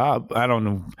good job. I don't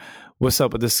know what's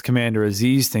up with this Commander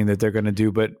Aziz thing that they're going to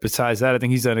do, but besides that, I think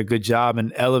he's done a good job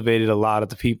and elevated a lot of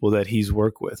the people that he's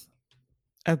worked with.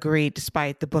 Agreed,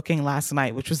 despite the booking last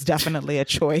night, which was definitely a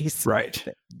choice right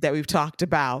that we've talked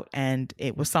about, and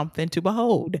it was something to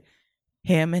behold.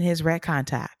 Him and his red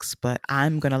contacts, but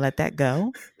I'm going to let that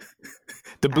go.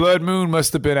 The blood moon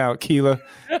must have been out, Keela.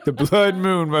 The blood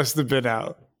moon must have been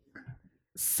out.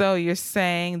 So you're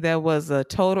saying there was a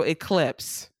total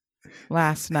eclipse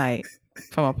last night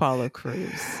from Apollo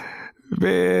Crews?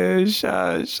 Man,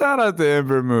 shout out to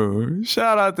Ember Moon.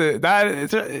 Shout out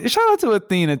to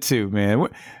Athena too, man.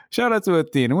 Shout out to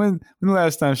Athena. When the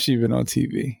last time she been on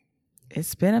TV?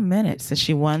 It's been a minute since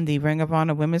she won the Ring of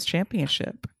Honor Women's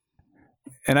Championship.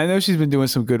 And I know she's been doing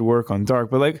some good work on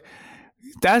Dark, but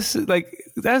that's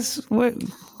what.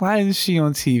 Why isn't she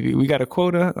on TV? We got a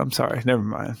quota. I'm sorry. Never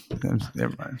mind.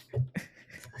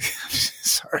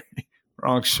 Sorry.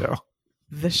 Wrong show.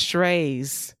 The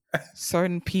strays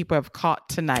certain people have caught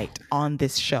tonight on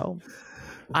this show.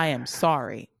 I am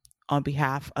sorry on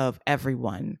behalf of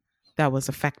everyone that was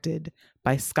affected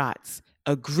by Scott's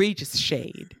egregious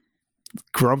shade.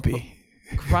 Grumpy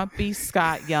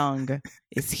Scott Young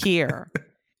is here,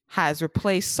 has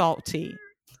replaced Salty,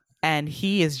 and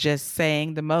he is just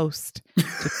saying the most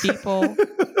to people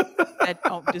that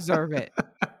don't deserve it.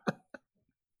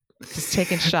 Just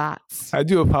taking shots. I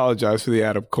do apologize for the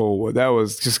Adam Cole one. That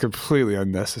was just completely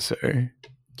unnecessary.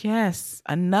 Yes.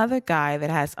 Another guy that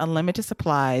has unlimited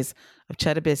supplies of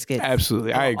cheddar biscuits.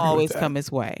 Absolutely. I agree. Always with that. come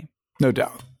his way. No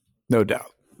doubt.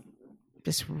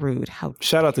 Just rude.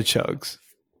 Shout out to Chugs.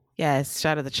 Yes.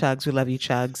 Shout out to Chugs. We love you,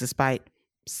 Chugs, despite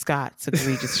Scott's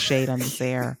egregious shade on this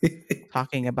air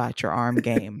talking about your arm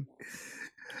game.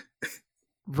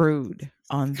 Rude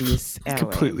on this air.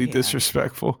 Completely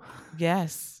disrespectful.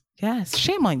 Yes.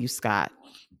 Shame on you, Scott.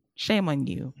 Shame on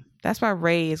you. That's why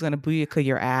Ray is going to booyaka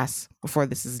your ass before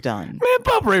this is done. Man,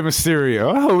 pop Rey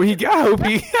Mysterio. I hope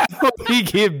he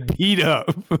get beat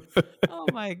up. Oh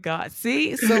my God.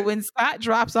 See? So when Scott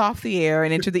drops off the air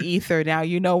and into the ether, now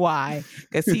you know why.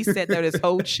 Because he said that his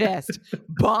whole chest,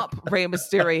 bump Rey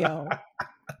Mysterio.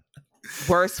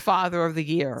 Worst father of the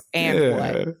year. And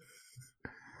what?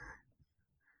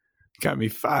 Got me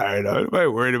fired up. I'm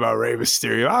not worried about Rey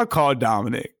Mysterio. I'll call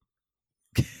Dominic.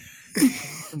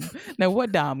 Now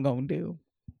what Dom gonna do?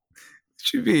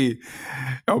 Should be.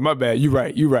 Oh, my bad.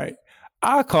 You're right.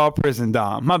 I'll call Prison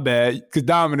Dom. My bad. Because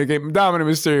Dominic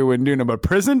Mysterio wouldn't do nothing but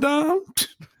Prison Dom.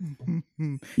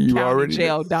 You already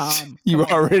jail know. Dom. You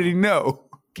already know.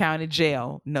 County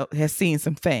jail has seen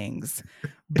some things.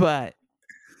 But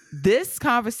this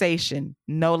conversation,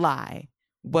 no lie,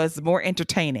 was more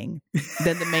entertaining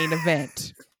than the main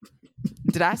event.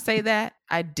 Did I say that?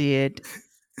 I did.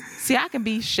 See, I can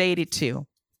be shaded too.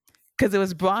 Because it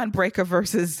was Braun Breaker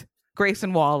versus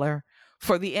Grayson Waller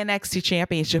for the NXT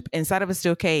Championship inside of a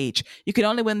steel cage. You can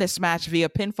only win this match via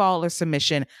pinfall or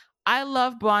submission. I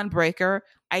love Braun Breaker.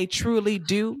 I truly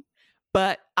do.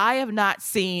 But I have not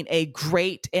seen a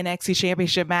great NXT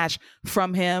Championship match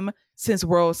from him since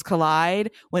Worlds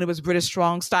Collide, when it was British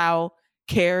Strong Style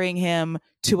carrying him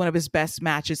to one of his best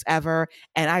matches ever.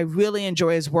 And I really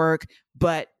enjoy his work,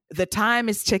 but the time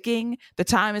is ticking. The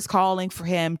time is calling for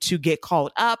him to get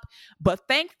called up. But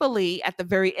thankfully, at the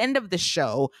very end of the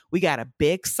show, we got a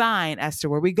big sign as to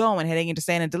where we're going, heading into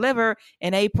Stand and Deliver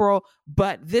in April.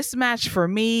 But this match for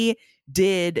me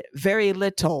did very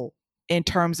little in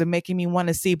terms of making me want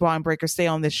to see Bron Breakker stay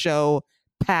on this show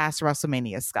past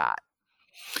WrestleMania, Scott.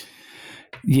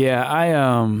 Yeah,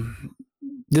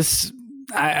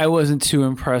 I wasn't too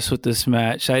impressed with this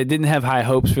match. I didn't have high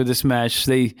hopes for this match.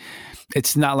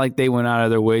 It's not like they went out of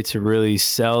their way to really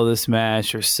sell this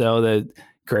match or sell that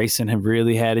Grayson had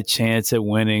really had a chance at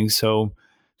winning. So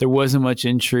there wasn't much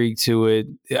intrigue to it.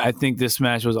 I think this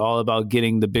match was all about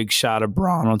getting the big shot of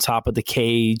Braun on top of the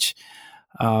cage.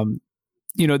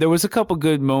 There was a couple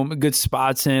good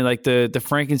spots in it. Like the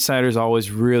Frankensteiner is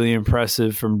always really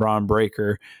impressive from Bron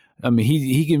Breakker. I mean,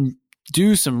 he can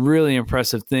do some really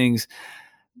impressive things.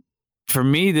 For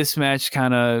me, this match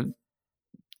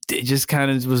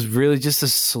was really just a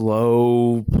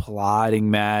slow, plodding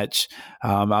match.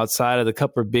 Outside of the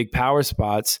couple of big power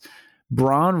spots,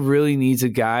 Braun really needs a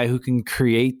guy who can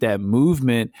create that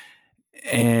movement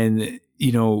and,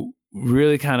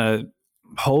 really kind of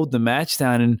hold the match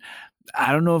down. And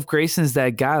I don't know if Grayson's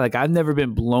that guy. Like, I've never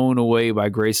been blown away by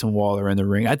Grayson Waller in the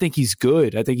ring. I think he's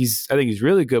good. I think he's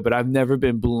really good, but I've never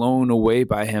been blown away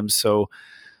by him. So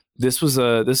this was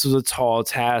a tall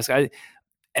task.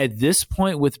 At this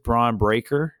point with Bron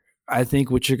Breakker, I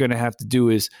think what you're going to have to do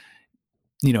is,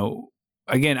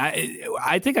 again,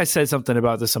 I think I said something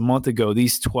about this a month ago.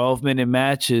 These 12-minute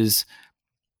matches,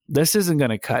 this isn't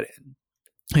going to cut it.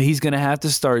 He's going to have to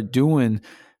start doing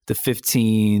the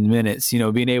 15 minutes,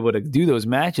 being able to do those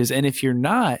matches. And if you're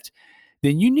not,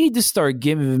 then you need to start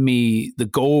giving me the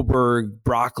Goldberg,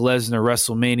 Brock Lesnar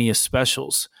WrestleMania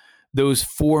specials, those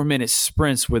 4-minute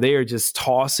sprints where they are just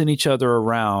tossing each other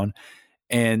around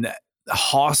and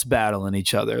hoss battling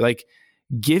each other. Like,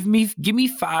 give me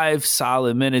 5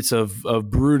 solid minutes of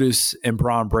Brutus and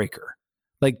Bron Breakker.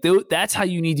 Like, that's how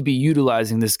you need to be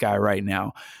utilizing this guy right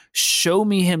now. Show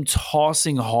me him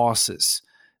tossing hosses,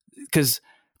 because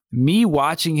me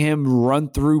watching him run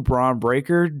through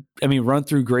run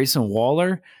through Grayson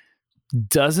Waller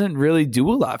doesn't really do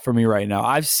a lot for me right now.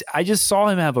 I just saw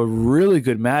him have a really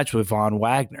good match with Von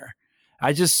Wagner.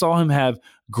 I just saw him have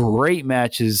great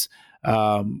matches.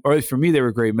 Or for me, they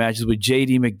were great matches with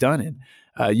JD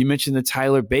McDonough. You mentioned the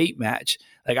Tyler Bate match.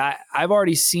 Like, I've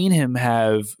already seen him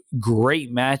have great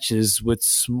matches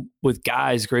with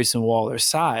guys Grayson Waller's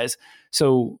size.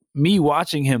 So me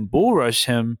watching him bull rush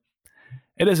him,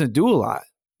 it doesn't do a lot.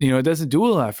 It doesn't do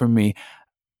a lot for me.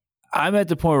 I'm at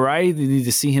the point where I either need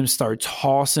to see him start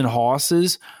tossing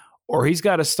hosses, or he's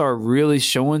got to start really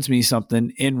showing me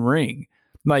something in ring.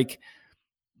 Like,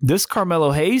 this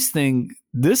Carmelo Hayes thing,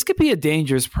 this could be a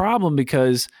dangerous problem,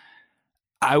 because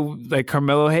I like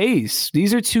Carmelo Hayes.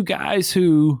 These are two guys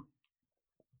who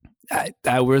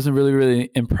I wasn't really, really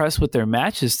impressed with their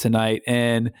matches tonight.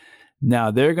 And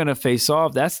now they're going to face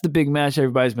off. That's the big match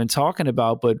everybody's been talking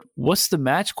about. But what's the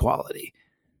match quality?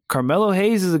 Carmelo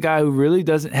Hayes is a guy who really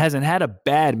hasn't had a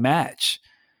bad match.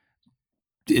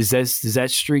 Does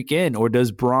that streak in, or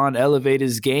does Braun elevate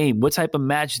his game? What type of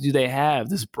match do they have?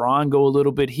 Does Braun go a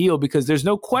little bit heel? Because there's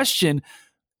no question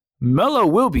Melo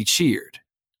will be cheered.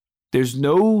 There's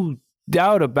no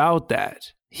doubt about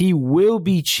that. He will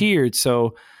be cheered.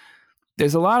 So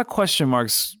there's a lot of question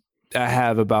marks I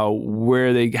have about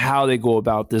how they go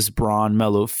about this Braun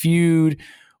Melo feud,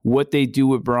 what they do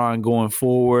with Braun going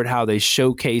forward, how they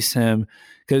showcase him,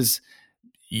 because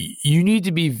you need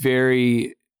to be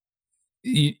very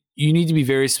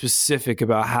specific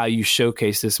about how you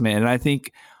showcase this man. And I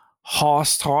think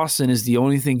Hoss Tossin is the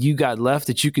only thing you got left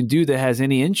that you can do that has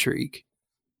any intrigue.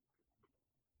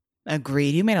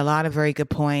 Agreed. You made a lot of very good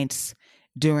points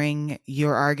during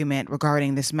your argument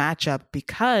regarding this matchup,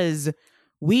 because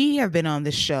we have been on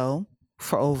this show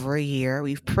for over a year.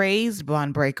 We've praised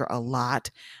Bron Breakker a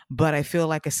lot, but I feel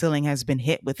like a ceiling has been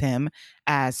hit with him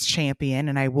as champion,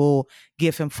 and I will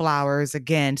give him flowers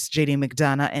against JD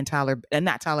McDonough and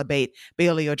not Tyler Bate,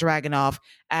 Ilya Dragunov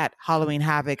at Halloween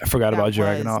Havoc. I forgot about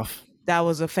Dragunov. That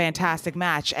was a fantastic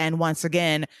match. And once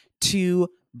again, two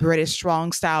British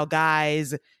strong style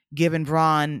guys giving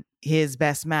Braun his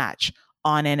best match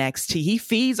on NXT. He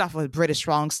feeds off of British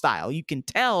strong style. You can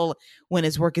tell when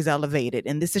his work is elevated.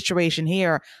 In this situation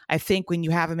here, I think when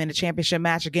you have him in a championship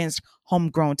match against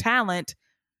homegrown talent,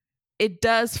 it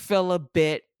does feel a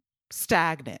bit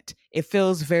stagnant. It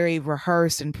feels very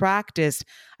rehearsed and practiced.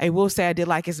 I will say I did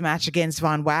like his match against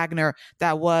Von Wagner.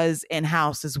 That was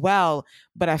in-house as well.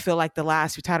 But I feel like the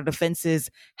last few title defenses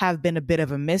have been a bit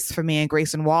of a miss for me. And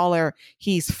Grayson Waller,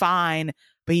 he's fine,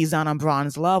 but he's not on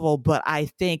Braun's level. But I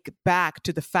think back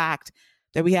to the fact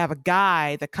that we have a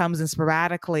guy that comes in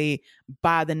sporadically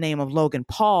by the name of Logan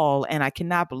Paul. And I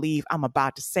cannot believe I'm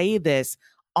about to say this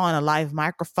on a live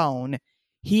microphone.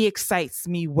 He excites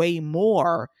me way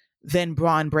more than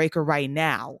Braun Breaker right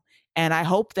now. And I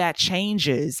hope that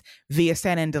changes via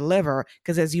Stand and Deliver,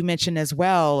 because as you mentioned as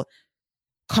well,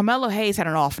 Carmelo Hayes had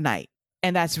an off night,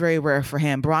 and that's very rare for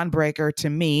him. Braun Breaker,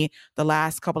 to me, the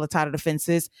last couple of title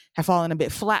defenses have fallen a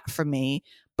bit flat for me,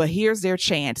 but here's their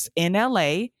chance. In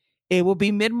LA, it will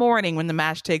be mid-morning when the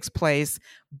match takes place,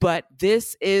 but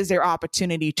this is their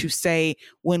opportunity to say,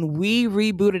 when we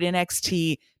rebooted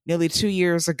NXT nearly 2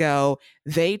 years ago,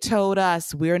 they told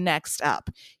us we're next up.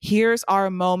 Here's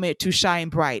our moment to shine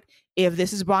bright. If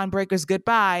this is Braun Breaker's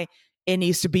goodbye, it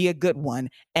needs to be a good one.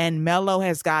 And Melo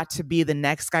has got to be the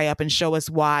next guy up and show us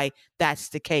why that's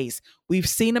the case. We've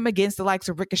seen him against the likes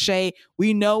of Ricochet.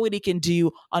 We know what he can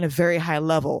do on a very high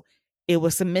level. It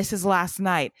was some misses last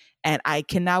night, and I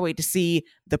cannot wait to see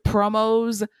the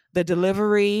promos, the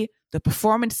delivery, the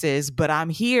performances. But I'm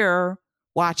here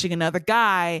watching another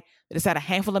guy that has had a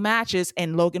handful of matches,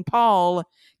 and Logan Paul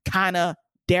kind of,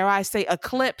 dare I say,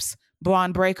 eclipse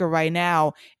Braun Breaker right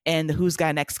now in the Who's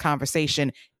Got Next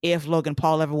conversation, if Logan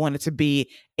Paul ever wanted to be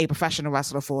a professional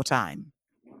wrestler full time.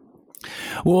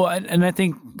 Well, and I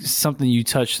think something you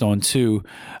touched on too,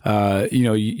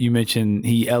 you mentioned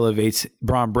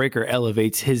Braun Breaker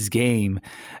elevates his game,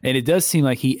 and it does seem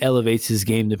like he elevates his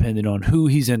game depending on who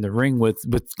he's in the ring with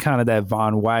kind of that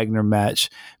Von Wagner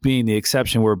match being the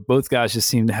exception, where both guys just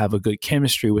seem to have a good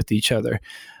chemistry with each other.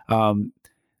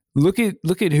 Look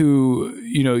at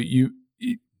who,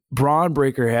 Braun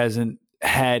Breaker hasn't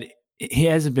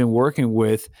been working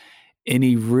with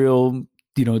any real,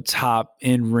 top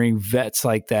in-ring vets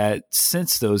like that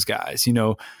since those guys,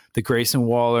 the Grayson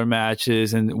Waller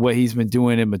matches and what he's been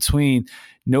doing in between.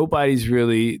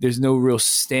 There's no real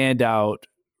standout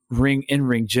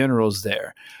in-ring generals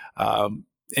there.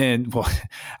 And well,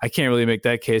 I can't really make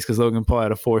that case because Logan Paul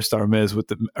had a 4-star match with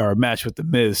the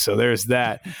Miz, so there's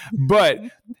that. But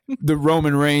the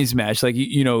Roman Reigns match,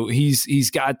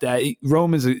 he's got that.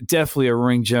 Roman's definitely a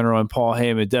ring general, and Paul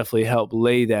Heyman definitely helped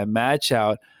lay that match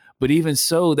out. But even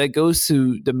so, that goes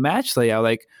to the match layout.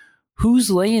 Like,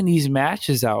 who's laying these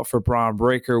matches out for Braun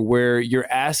Breaker where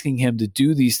you're asking him to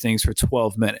do these things for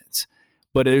 12 minutes,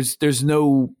 but there's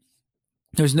no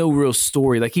real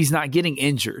story. Like, he's not getting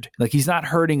injured. Like, he's not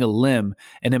hurting a limb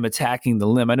and him attacking the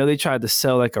limb. I know they tried to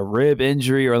sell like a rib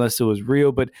injury, or unless it was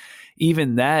real, but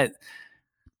even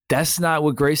that's not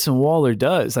what Grayson Waller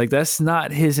does. Like, that's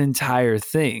not his entire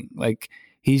thing. Like,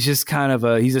 he's just kind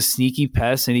of he's a sneaky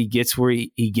pest, and he gets where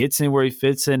he gets in where he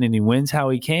fits in, and he wins how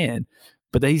he can.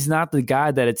 But he's not the guy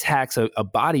that attacks a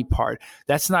body part.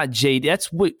 That's not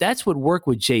JD. That's what worked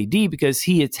with JD, because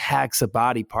he attacks a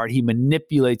body part. He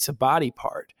manipulates a body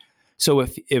part. So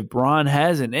if Braun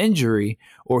has an injury,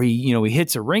 or he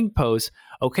hits a ring post,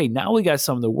 okay, now we got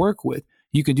something to work with.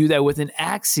 You can do that with an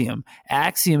Axiom.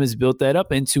 Axiom has built that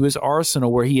up into his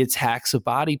arsenal where he attacks a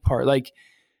body part. Like,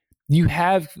 you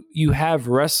have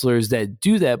wrestlers that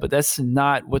do that, but that's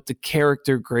not what the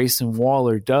character Grayson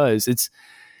Waller does.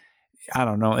 I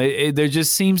don't know. There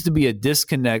just seems to be a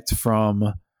disconnect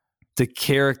from the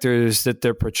characters that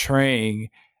they're portraying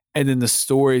and then the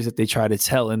stories that they try to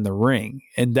tell in the ring.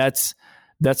 And that's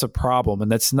a problem.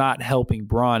 And that's not helping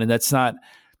Braun, and that's not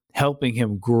helping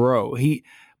him grow.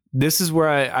 This is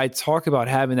where I talk about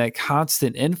having that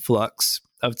constant influx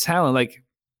of talent. Like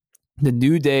the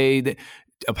New Day,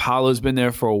 Apollo's been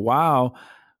there for a while.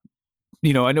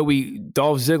 I know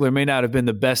Dolph Ziggler may not have been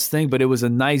the best thing, but it was a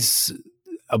nice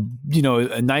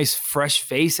fresh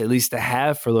face at least to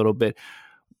have for a little bit.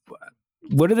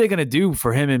 What are they going to do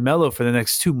for him and Melo for the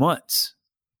next 2 months?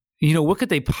 What could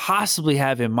they possibly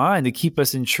have in mind to keep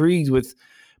us intrigued with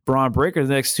Braun Breaker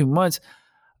the next 2 months?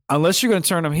 Unless you're going to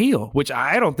turn him heel, which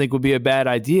I don't think would be a bad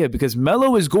idea, because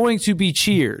Melo is going to be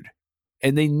cheered.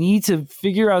 And they need to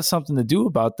figure out something to do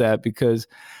about that, because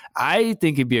I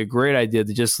think it'd be a great idea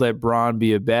to just let Braun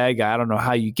be a bad guy. I don't know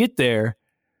how you get there,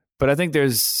 but I think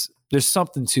there's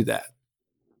something to that.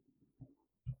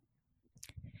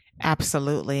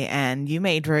 Absolutely. And you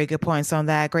made very good points on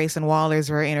that. Grayson Waller is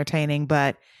very entertaining,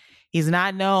 but he's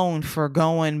not known for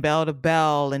going bell to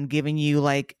bell and giving you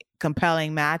like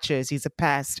compelling matches. He's a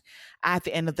pest at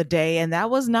the end of the day. And that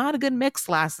was not a good mix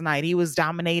last night. He was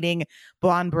dominating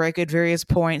Bron Breakker at various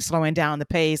points, slowing down the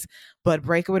pace. But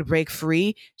Breakker would break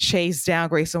free, chase down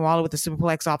Grayson Waller with a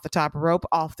superplex off the top rope,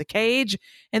 off the cage,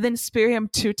 and then spear him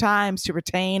 2 times to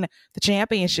retain the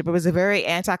championship. It was a very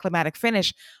anticlimactic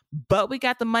finish. But we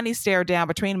got the money stare down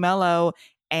between Melo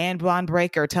and Bron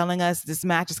Breakker, telling us this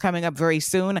match is coming up very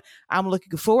soon. I'm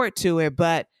looking forward to it,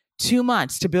 but 2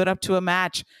 months to build up to a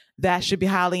match that should be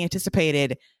highly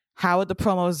anticipated. How would the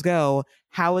promos go?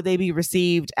 How would they be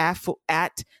received at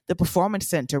the Performance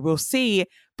Center? We'll see,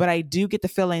 but I do get the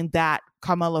feeling that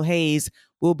Carmelo Hayes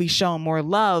will be shown more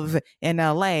love in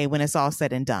LA when it's all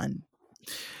said and done.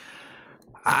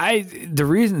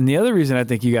 The other reason I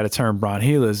think you got to turn Bron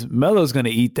heel is Melo's going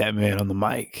to eat that man on the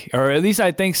mic, or at least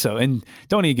I think so. And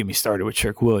don't even get me started with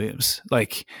Trick Williams.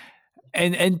 Like,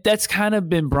 and that's kind of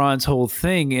been Bron's whole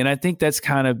thing. And I think that's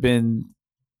kind of been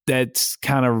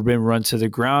run to the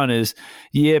ground is,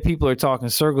 yeah, people are talking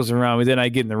circles around me. Then I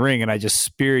get in the ring and I just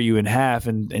spear you in half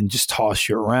and just toss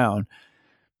you around.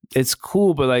 It's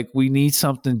cool, but like, we need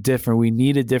something different. We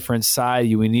need a different side of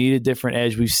you. We need a different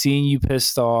edge. We've seen you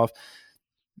pissed off.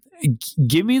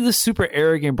 Give me the super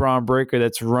arrogant Bron Breakker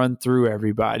that's run through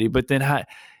everybody, but then,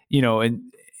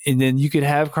 and then you could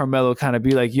have Carmelo kind of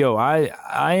be like, yo, I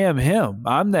am him.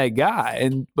 I'm that guy.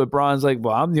 But Bron's like,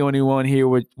 well, I'm the only one here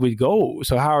with gold.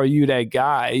 So how are you that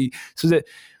guy? So that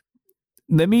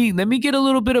let me get a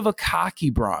little bit of a cocky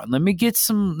Bron. Let me get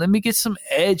some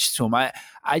edge to him.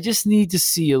 I just need to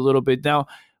see a little bit. Now,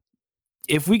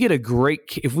 if we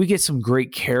get some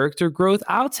great character growth,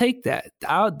 I'll take that.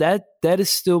 That is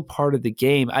still part of the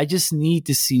game. I just need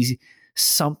to see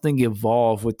something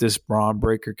evolve with this Bron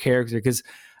Breakker character, because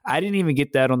I didn't even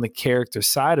get that on the character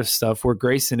side of stuff, where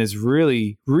Grayson is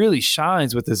really, really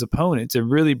shines with his opponents and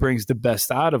really brings the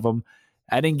best out of them.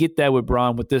 I didn't get that with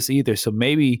Bron with this either. So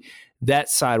maybe that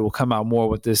side will come out more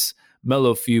with this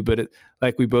Melo feud. But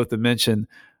like we both have mentioned,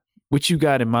 what you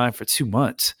got in mind for 2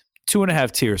 months?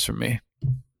 2.5 tiers from me.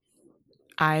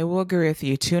 I will agree with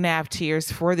you. 2.5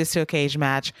 tiers for the steel cage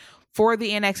match for the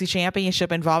NXT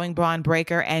Championship involving Bron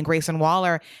Breakker and Grayson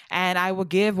Waller. And I will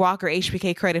give Walker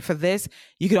HBK credit for this.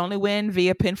 You could only win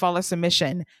via pinfall or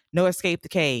submission. No escape the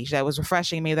cage. That was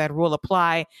refreshing me. That rule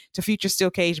apply to future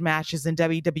steel cage matches in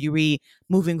WWE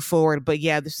moving forward. But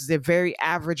yeah, this is a very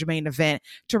average main event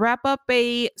to wrap up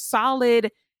a solid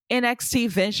NXT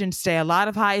Vengeance Day. A lot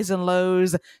of highs and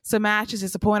lows. Some matches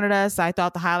disappointed us. I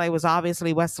thought the highlight was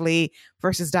obviously Wesley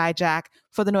versus Dijak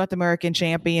for the North American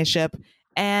Championship.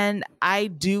 And I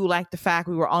do like the fact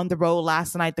we were on the road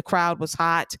last night. The crowd was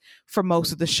hot for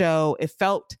most of the show. It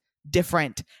felt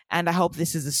different. And I hope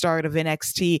this is the start of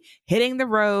NXT hitting the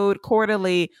road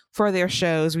quarterly for their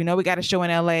shows. We know we got a show in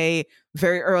LA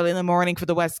very early in the morning for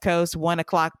the West Coast,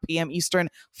 1:00 p.m. Eastern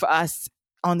for us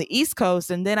on the East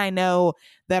Coast. And then I know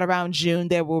that around June,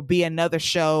 there will be another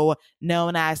show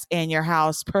known as In Your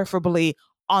House, preferably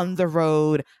on the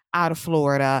road out of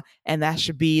Florida. And that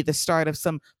should be the start of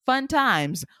some fun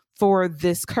times for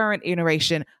this current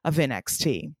iteration of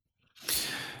NXT.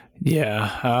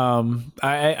 Yeah,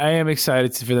 I am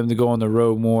excited for them to go on the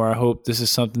road more. I hope this is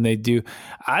something they do.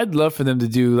 I'd love for them to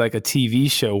do like a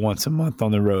TV show once a month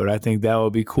on the road. I think that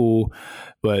would be cool.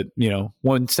 But,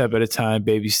 one step at a time,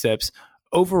 baby steps.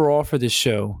 Overall for this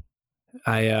show,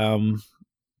 I'm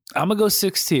going to go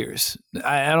 6 tiers.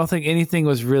 I don't think anything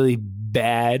was really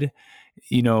bad,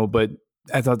 but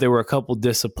I thought there were a couple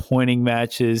disappointing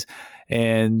matches.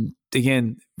 And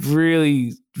again,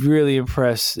 really, really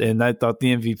impressed. And I thought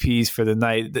the MVPs for the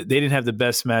night, they didn't have the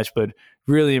best match, but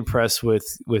really impressed with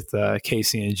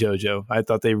Casey and JoJo. I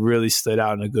thought they really stood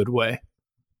out in a good way.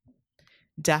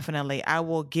 Definitely. I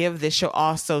will give this show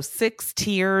also 6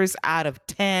 tiers out of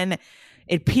 10.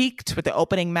 It peaked with the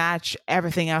opening match.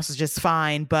 Everything else is just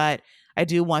fine, but I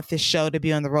do want this show to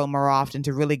be on the road more often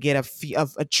to really get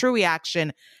a true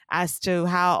reaction as to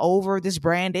how over this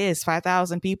brand is.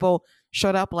 5,000 people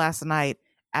showed up last night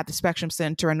at the Spectrum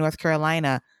Center in North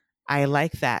Carolina. I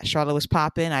like that. Charlotte was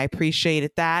popping. I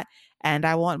appreciated that. And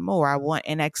I want more. I want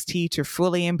NXT to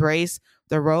fully embrace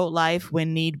the road life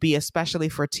when need be, especially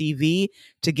for TV,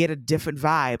 to get a different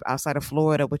vibe outside of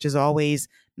Florida, which is always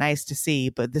nice to see.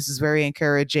 But this is very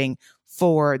encouraging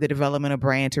for the development of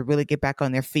brand to really get back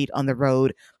on their feet on the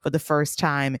road for the first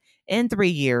time in 3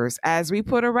 years. As we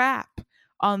put a wrap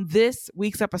on this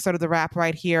week's episode of The Wrap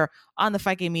right here on the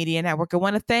Fight Game Media Network, I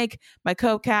want to thank my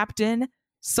co-captain,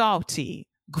 Salty,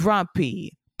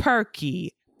 Grumpy,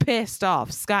 Perky, Pissed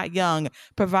Off, Scott Young,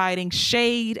 providing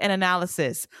shade and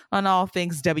analysis on all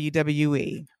things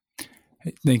WWE.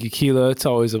 Thank you, Keela. It's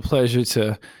always a pleasure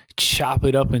to chop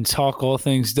it up and talk all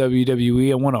things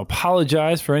WWE. I want to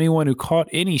apologize for anyone who caught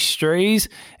any strays,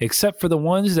 except for the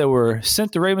ones that were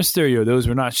sent to Rey Mysterio. Those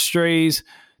were not strays.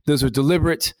 Those were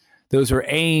deliberate. Those were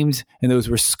aimed, and those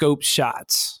were scoped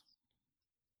shots.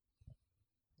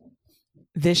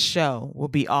 This show will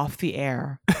be off the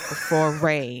air before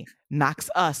Rey knocks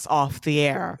us off the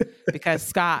air, because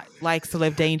Scott likes to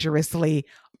live dangerously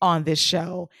on this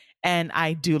show. And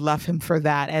I do love him for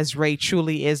that, as Rey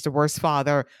truly is the worst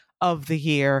father of the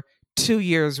year 2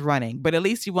 years running. But at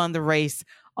least he won the race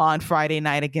on Friday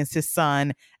night against his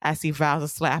son, as he vows to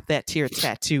slap that tear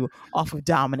tattoo off of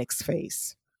Dominic's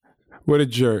face. What a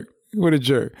jerk. What a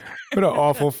jerk. What an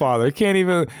awful father.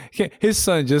 His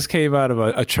son just came out of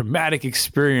a traumatic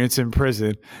experience in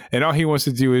prison, and all he wants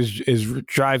to do is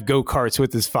drive go-karts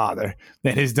with his father.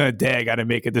 And his dad got to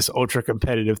make it this ultra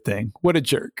competitive thing. What a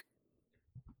jerk.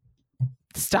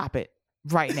 Stop it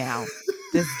right now.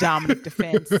 This Dominic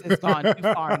defense has gone too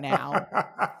far now.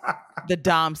 The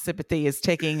Dom sympathy is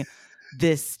taking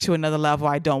this to another level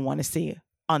I don't want to see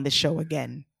on the show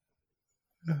again.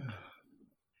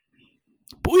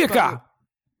 Booyaka!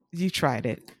 You tried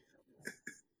it.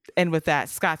 And with that,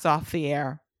 Scott's off the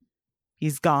air.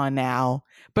 He's gone now.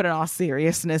 But in all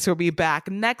seriousness, we'll be back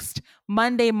next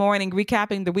Monday morning,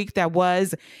 recapping the week that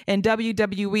was in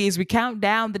WWE as we count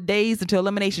down the days until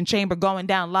Elimination Chamber going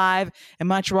down live in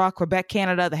Montreal, Quebec,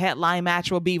 Canada. The headline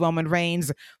match will be Roman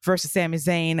Reigns versus Sami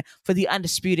Zayn for the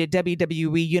undisputed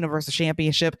WWE Universal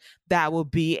Championship. That will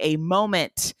be a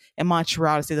moment in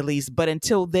Montreal, to say the least. But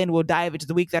until then, we'll dive into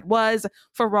the week that was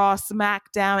for Raw,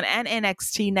 SmackDown, and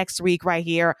NXT next week right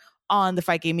here on the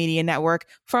Fight Game Media Network.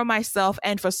 For myself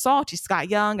and for Salty Scott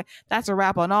Young, that's a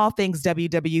wrap on all things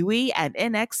WWE and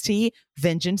NXT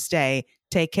Vengeance Day.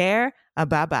 Take care.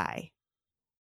 Bye-bye.